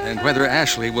and whether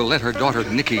Ashley will let her daughter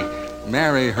Nicky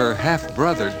marry her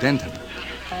half-brother Denton,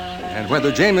 and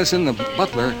whether Jameson, the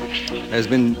butler, has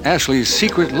been Ashley's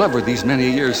secret lover these many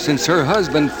years since her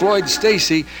husband, Floyd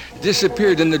Stacy,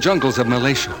 disappeared in the jungles of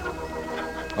Malaysia.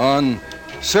 On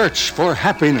Search for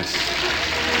Happiness.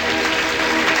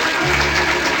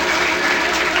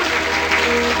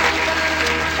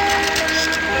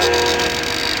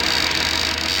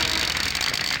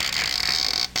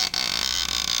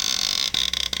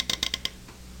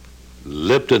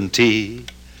 Lipton Tea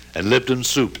and Lipton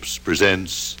Soups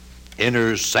presents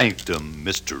Inner Sanctum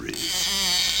Mysteries.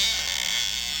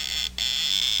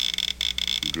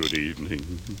 Good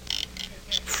evening,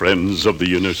 friends of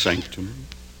the Inner Sanctum.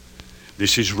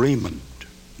 This is Raymond,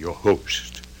 your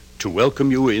host, to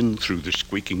welcome you in through the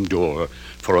squeaking door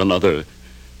for another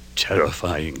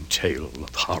terrifying tale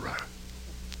of horror.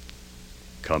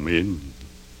 Come in.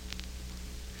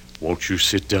 Won't you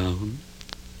sit down?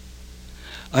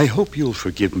 I hope you'll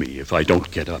forgive me if I don't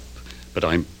get up, but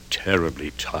I'm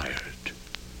terribly tired.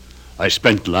 I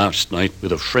spent last night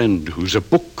with a friend who's a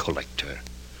book collector,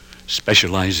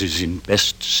 specializes in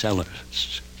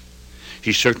bestsellers.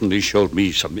 He certainly showed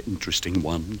me some interesting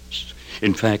ones.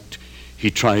 In fact,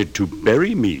 he tried to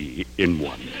bury me in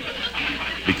one,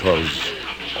 because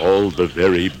all the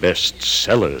very best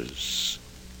sellers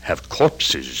have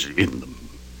corpses in them.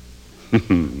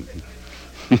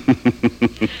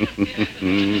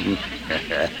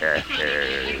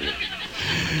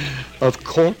 Of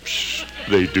course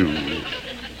they do.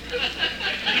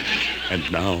 And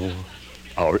now,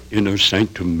 our Inner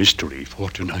Sanctum mystery for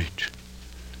tonight.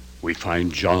 We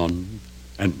find John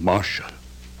and Marcia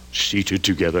seated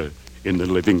together in the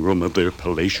living room of their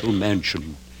palatial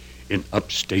mansion in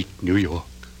upstate New York.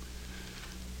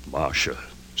 Marcia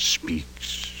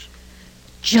speaks.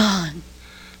 John.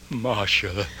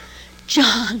 Marcia.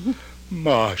 John.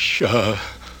 Marcia.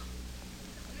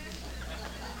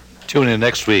 Tune in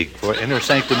next week for Inner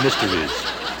Sanctum Mysteries.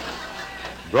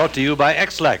 Brought to you by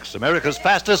X-Lax, America's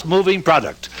fastest moving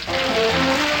product.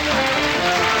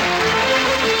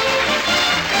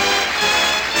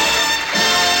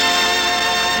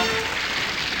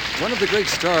 One of the great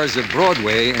stars of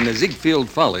Broadway in the Ziegfeld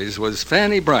Follies was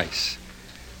Fanny Brice.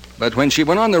 But when she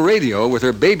went on the radio with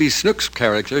her Baby Snooks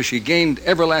character, she gained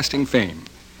everlasting fame.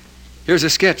 Here's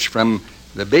a sketch from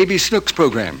the Baby Snooks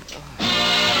program.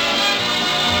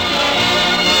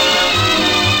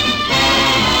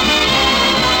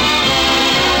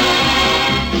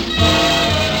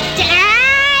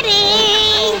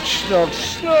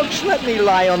 Snooks, let me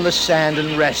lie on the sand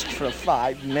and rest for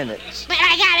 5 minutes. But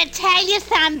I gotta tell you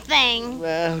something.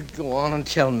 Well, go on and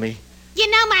tell me. You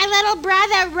know my little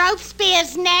brother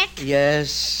Robespierre's neck?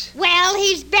 Yes. Well,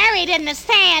 he's buried in the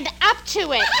sand up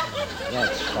to it.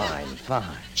 That's fine.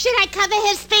 Should I cover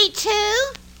his feet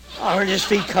too? Aren't his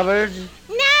feet covered?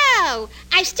 No,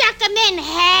 I stuck him in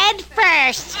head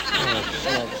first.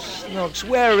 Oh, Snooks,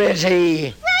 where is he?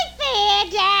 Right there,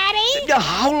 Daddy.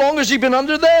 How long has he been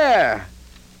under there?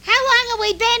 How long have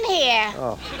we been here?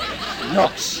 Oh,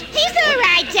 Snooks. He's all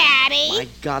right, Daddy. My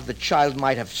God, the child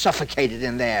might have suffocated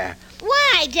in there.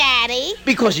 Why, Daddy?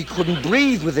 Because he couldn't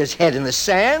breathe with his head in the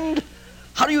sand.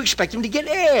 How do you expect him to get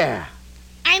air?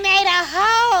 I made a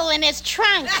hole in his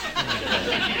trunk.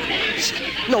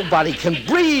 Nobody can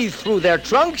breathe through their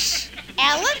trunks.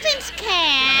 Elephants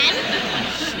can.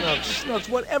 Snooks,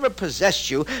 whatever possessed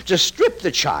you to strip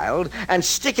the child and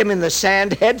stick him in the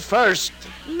sand head first?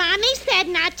 Mommy said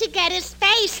not to get his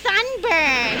face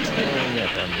sunburned.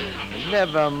 Oh,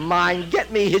 never mind.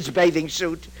 Get me his bathing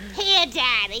suit. Here,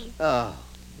 Daddy. Oh,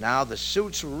 now the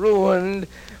suit's ruined.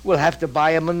 We'll have to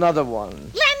buy him another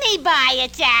one. Let me buy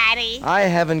it, Daddy. I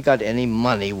haven't got any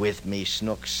money with me,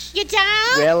 Snooks. You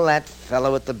don't? Well, that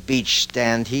fellow at the beach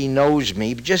stand, he knows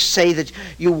me. Just say that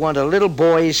you want a little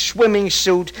boy's swimming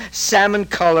suit,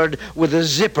 salmon-colored, with a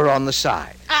zipper on the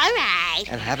side. All right.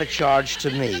 And have it charged to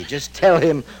me. Just tell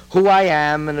him who I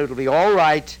am, and it'll be all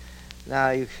right.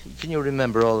 Now, can you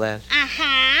remember all that?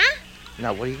 Uh-huh.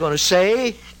 Now, what are you going to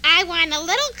say? I want a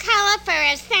little color for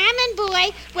a salmon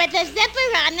boy with a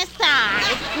zipper on the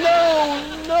side.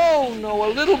 No. A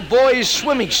little boy's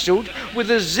swimming suit with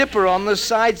a zipper on the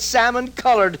side,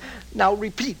 salmon-colored. Now,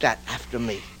 repeat that after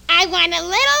me. I want a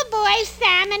little boy's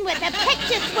salmon with a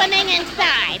picture swimming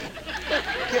inside.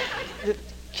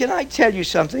 Can I tell you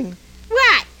something?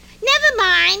 What? Never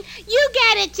mind. You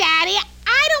get it, Daddy.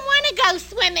 I don't want to go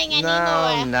swimming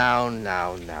anymore. No.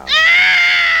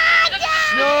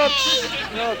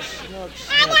 Snooks.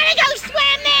 I want to go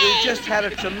swimming. You just had a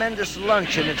tremendous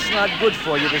lunch, and it's not good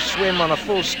for you to swim on a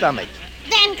full stomach.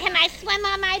 Then can I swim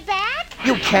on my back?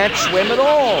 You can't swim at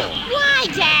all. Why,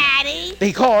 Daddy?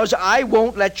 Because I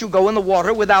won't let you go in the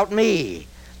water without me.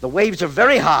 The waves are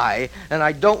very high, and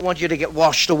I don't want you to get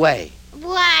washed away.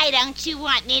 Why don't you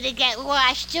want me to get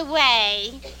washed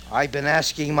away? I've been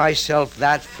asking myself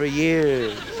that for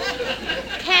years.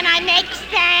 Can I make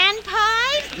sand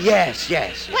pies?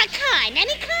 Yes. What kind?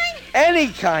 Any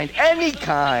kind? Any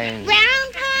kind.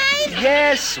 Round pies?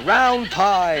 Yes, round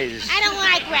pies. I don't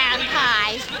like round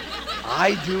pies.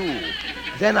 I do.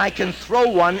 Then I can throw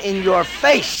one in your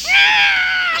face.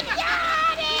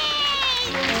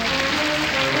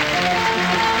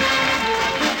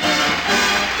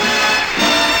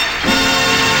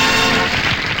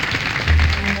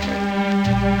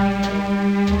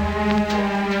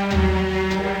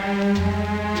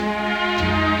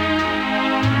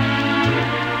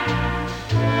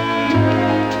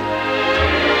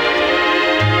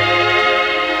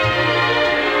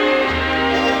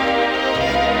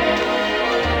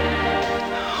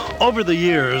 Over the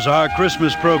years, our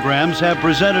Christmas programs have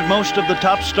presented most of the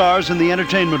top stars in the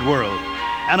entertainment world,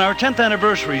 and our 10th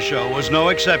anniversary show was no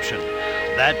exception.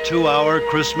 That 2-hour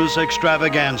Christmas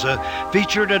extravaganza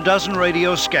featured a dozen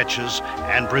radio sketches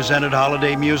and presented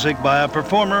holiday music by a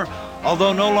performer,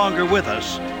 although no longer with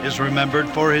us, is remembered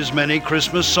for his many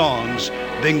Christmas songs,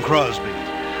 Bing Crosby.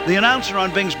 The announcer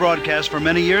on Bing's broadcast for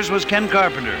many years was Ken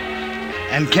Carpenter,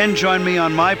 and Ken joined me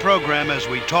on my program as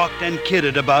we talked and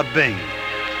kidded about Bing.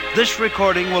 This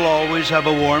recording will always have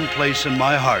a warm place in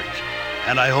my heart,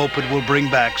 and I hope it will bring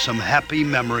back some happy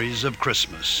memories of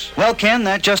Christmas. Well, Ken,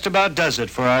 that just about does it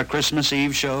for our Christmas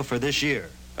Eve show for this year.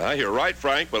 You're right,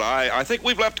 Frank, but I think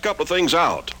we've left a couple of things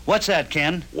out. What's that,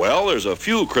 Ken? Well, there's a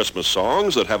few Christmas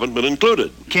songs that haven't been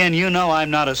included. Ken, you know I'm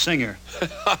not a singer.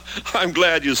 I'm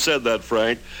glad you said that,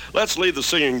 Frank. Let's leave the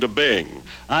singing to Bing.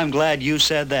 I'm glad you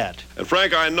said that. And,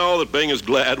 Frank, I know that Bing is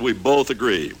glad we both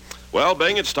agree. Well,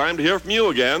 Bing, it's time to hear from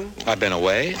you again. I've been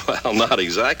away? Well, not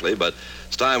exactly, but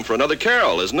it's time for another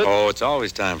carol, isn't it? Oh, it's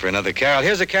always time for another carol.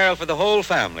 Here's a carol for the whole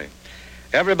family.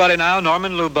 Everybody now,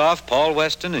 Norman Luboff, Paul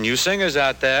Weston, and you singers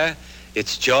out there,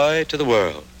 it's Joy to the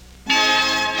World.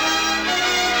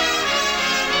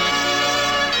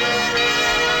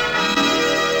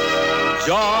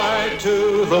 Joy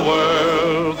to the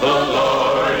world, the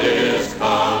Lord is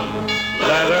come.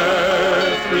 Let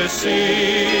earth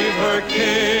receive her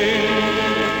King.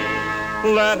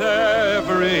 Let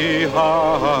every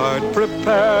heart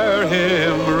prepare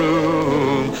him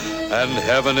room. And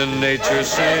heaven and nature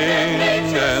sing,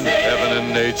 and heaven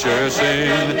and nature sing,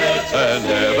 and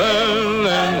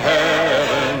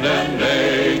heaven and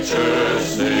nature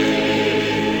sing.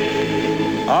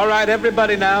 All right,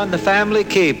 everybody now in the family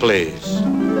key, please.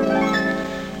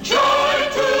 Joy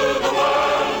to the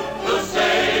world, the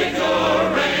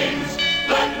Savior reigns.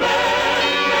 Let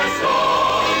men their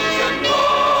songs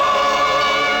employ.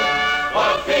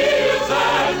 While fields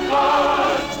and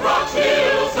floods, rocks,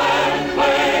 hills and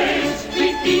plains,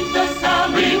 repeat the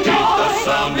sounding joy.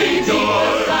 Repeat the sounding joy.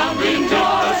 Repeat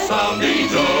the sounding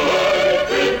joy.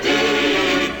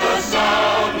 Repeat the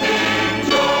sounding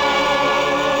joy.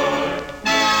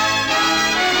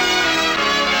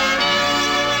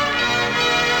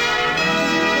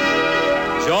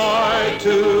 Joy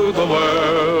to the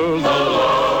world, the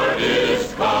Lord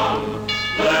is come.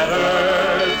 Let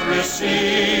earth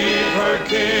receive her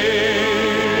King.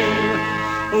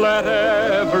 Let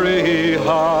every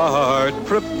heart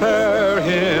prepare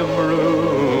him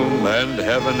room. And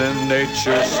heaven and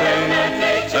nature sing,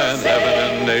 and heaven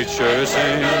and nature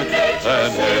sing, and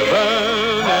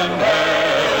heaven and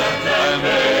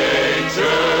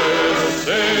nature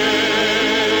sing.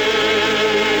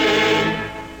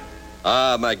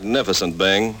 Ah, magnificent,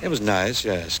 Bing. It was nice,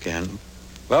 yes, Ken.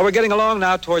 Well, we're getting along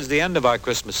now towards the end of our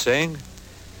Christmas sing.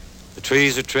 The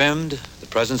trees are trimmed, the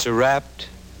presents are wrapped.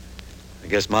 I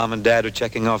guess Mom and Dad are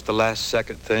checking off the last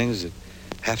second things that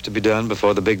have to be done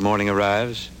before the big morning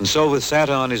arrives. And so with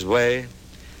Santa on his way,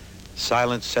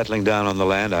 silence settling down on the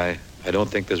land, I don't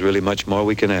think there's really much more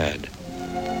we can add.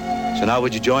 So now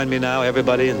would you join me now,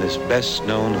 everybody, in this best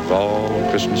known of all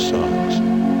Christmas songs?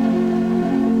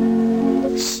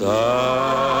 Silent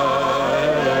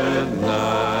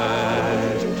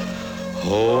night,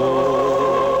 holy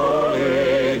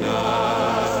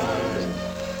night,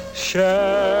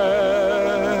 shepherds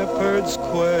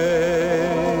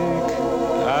quake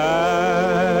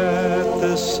at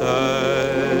the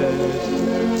sight,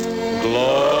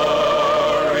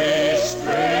 glory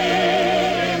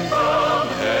stream from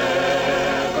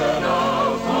heaven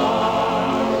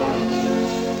afar,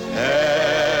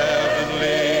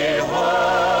 heavenly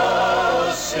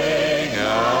hosts sing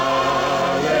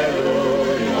hallelujah.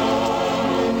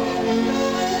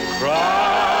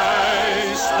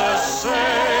 Christ the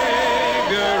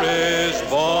Savior is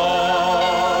born.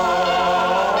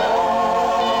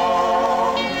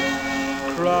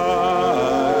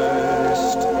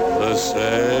 Christ the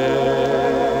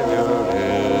Savior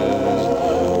is born.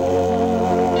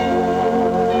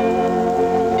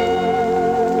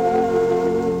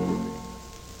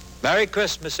 Merry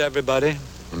Christmas, everybody.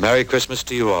 Merry Christmas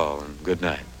to you all, and good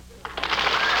night.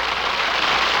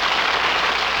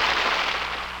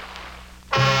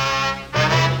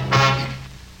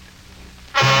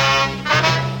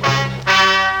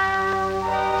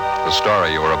 The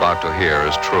story you are about to hear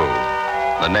is true.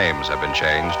 The names have been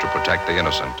changed to protect the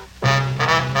innocent.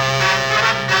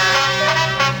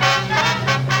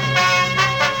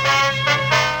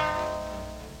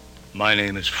 My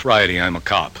name is Friday. I'm a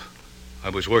cop. I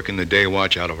was working the day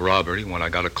watch out of robbery when I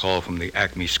got a call from the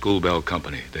Acme School Bell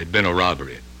Company. There'd been a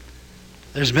robbery.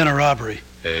 There's been a robbery.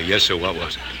 Yes, sir. What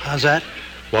was it? How's that?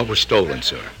 What was stolen,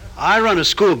 sir? I run a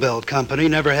school bell company.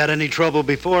 Never had any trouble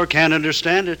before. Can't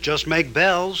understand it. Just make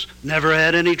bells. Never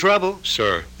had any trouble.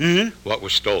 Sir, what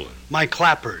was stolen? My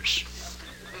clappers.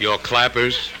 Your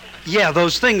clappers? Yeah,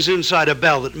 those things inside a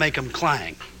bell that make 'em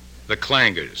clang. The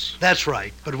clangers. That's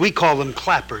right, but we call them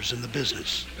clappers in the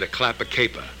business. The clapper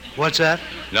caper. What's that?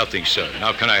 Nothing, sir.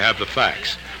 Now can I have the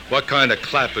facts? What kind of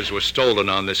clappers were stolen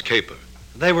on this caper?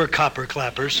 They were copper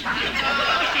clappers.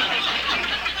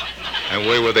 And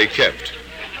where were they kept?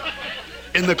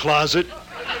 In the closet.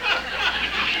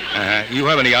 You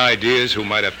have any ideas who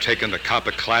might have taken the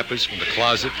copper clappers from the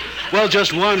closet? Well,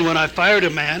 just one. When I fired a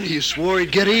man, he swore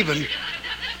he'd get even.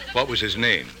 What was his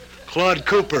name? Claude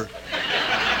Cooper.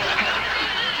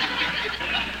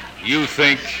 You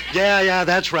think? Yeah,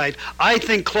 that's right. I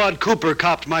think Claude Cooper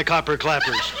copped my copper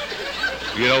clappers.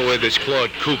 You know where this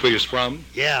Claude Cooper is from?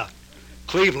 Yeah,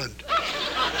 Cleveland.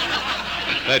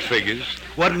 That figures.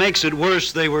 What makes it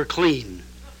worse, they were clean.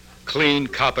 Clean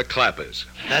copper clappers.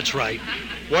 That's right.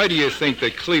 Why do you think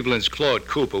that Cleveland's Claude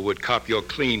Cooper would cop your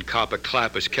clean copper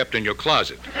clappers kept in your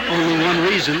closet? Only one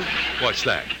reason. What's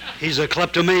that? He's a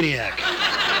kleptomaniac.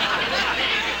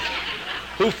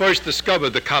 Who first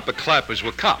discovered the copper clappers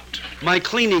were copped? My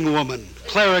cleaning woman,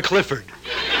 Clara Clifford.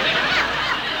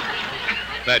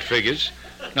 That figures.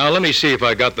 Now, let me see if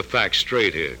I got the facts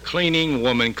straight here. Cleaning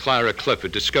woman Clara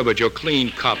Clifford discovered your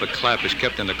clean copper clappers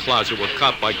kept in the closet were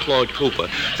copped by Claude Cooper,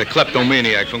 the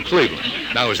kleptomaniac from Cleveland.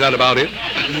 Now, is that about it?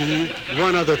 Mm-hmm.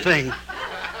 One other thing.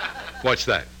 What's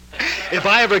that? If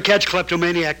I ever catch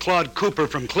kleptomaniac Claude Cooper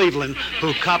from Cleveland,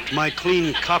 who copped my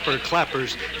clean copper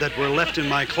clappers that were left in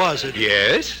my closet...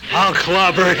 Yes? I'll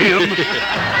clobber him.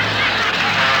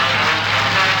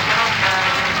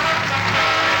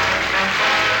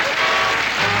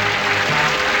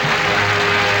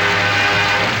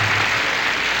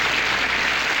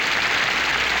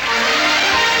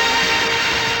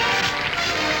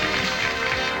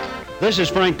 This is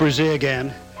Frank Brzee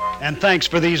again, and thanks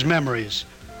for these memories.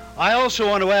 I also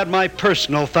want to add my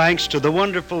personal thanks to the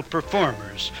wonderful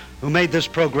performers who made this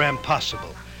program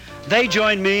possible. They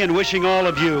join me in wishing all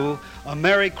of you a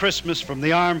Merry Christmas from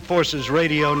the Armed Forces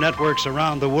radio networks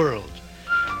around the world.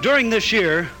 During this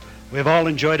year, we've all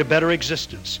enjoyed a better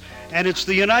existence, and it's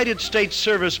the United States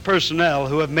service personnel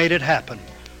who have made it happen,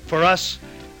 for us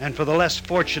and for the less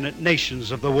fortunate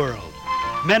nations of the world.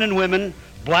 Men and women,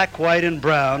 black, white, and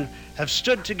brown, have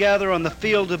stood together on the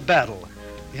field of battle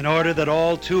in order that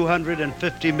all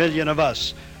 250 million of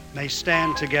us may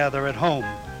stand together at home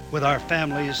with our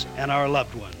families and our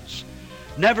loved ones.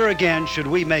 Never again should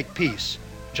we make peace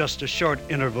just a short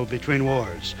interval between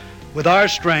wars. With our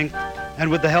strength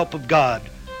and with the help of God,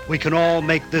 we can all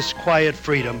make this quiet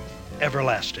freedom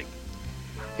everlasting.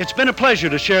 It's been a pleasure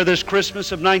to share this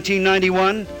Christmas of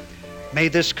 1991. May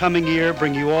this coming year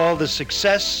bring you all the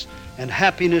success and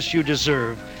happiness you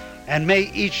deserve, and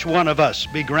may each one of us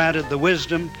be granted the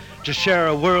wisdom to share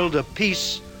a world of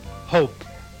peace, hope,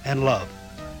 and love.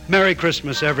 Merry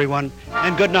Christmas, everyone,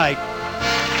 and good night.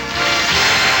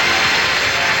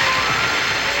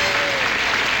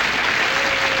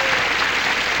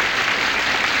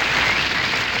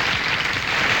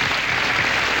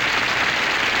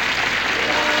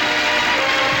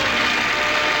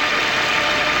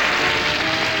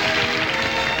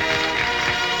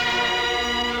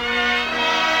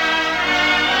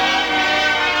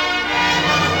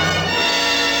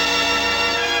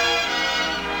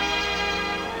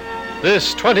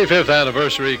 This 25th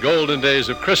anniversary Golden Days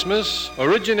of Christmas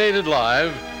originated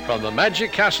live from the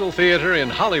Magic Castle Theater in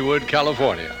Hollywood,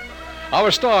 California.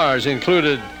 Our stars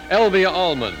included Elvia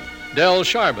Allman, Del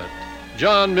Sharbutt,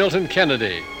 John Milton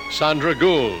Kennedy, Sandra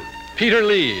Gould, Peter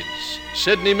Leeds,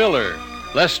 Sidney Miller,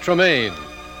 Les Tremaine,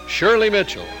 Shirley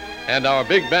Mitchell, and our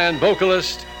big band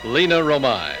vocalist, Lena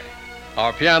Romai.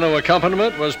 Our piano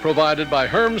accompaniment was provided by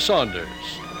Herm Saunders.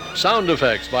 Sound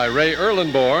effects by Ray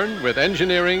Erlenborn, with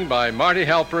engineering by Marty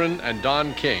Halperin and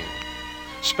Don King.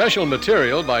 Special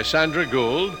material by Sandra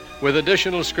Gould, with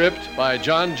additional script by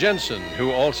John Jensen,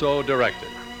 who also directed.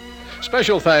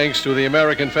 Special thanks to the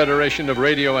American Federation of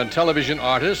Radio and Television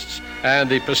Artists and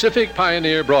the Pacific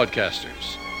Pioneer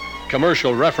Broadcasters.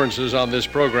 Commercial references on this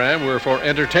program were for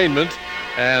entertainment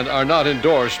and are not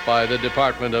endorsed by the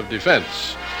Department of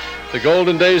Defense. The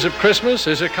Golden Days of Christmas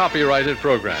is a copyrighted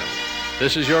program.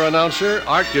 This is your announcer,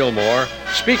 Art Gilmore,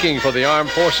 speaking for the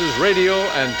Armed Forces Radio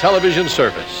and Television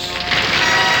Service.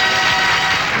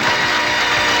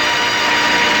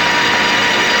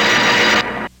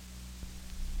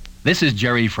 This is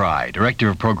Jerry Fry, Director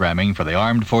of Programming for the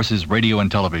Armed Forces Radio and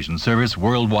Television Service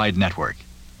Worldwide Network.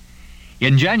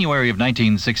 In January of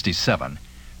 1967,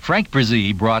 Frank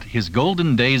Brzee brought his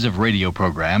Golden Days of Radio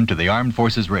program to the Armed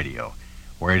Forces Radio,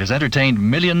 where it has entertained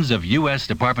millions of U.S.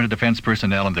 Department of Defense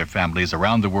personnel and their families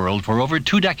around the world for over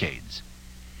 2 decades.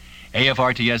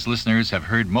 AFRTS listeners have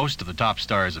heard most of the top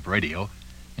stars of radio,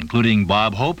 including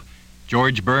Bob Hope,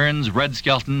 George Burns, Red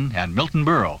Skelton, and Milton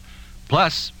Berle,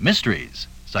 plus mysteries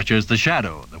such as The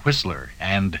Shadow, The Whistler,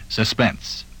 and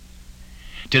Suspense.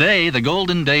 Today, the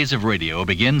Golden Days of Radio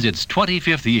begins its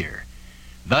 25th year,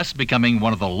 thus becoming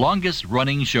one of the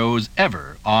longest-running shows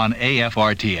ever on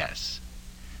AFRTS.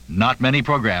 Not many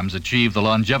programs achieve the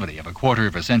longevity of a quarter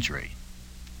of a century.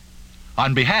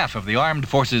 On behalf of the Armed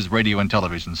Forces Radio and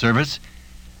Television Service,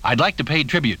 I'd like to pay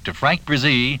tribute to Frank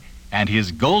Brzee and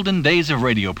his Golden Days of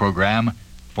Radio program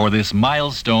for this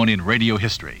milestone in radio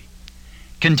history.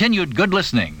 Continued good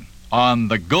listening on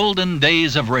the Golden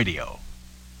Days of Radio.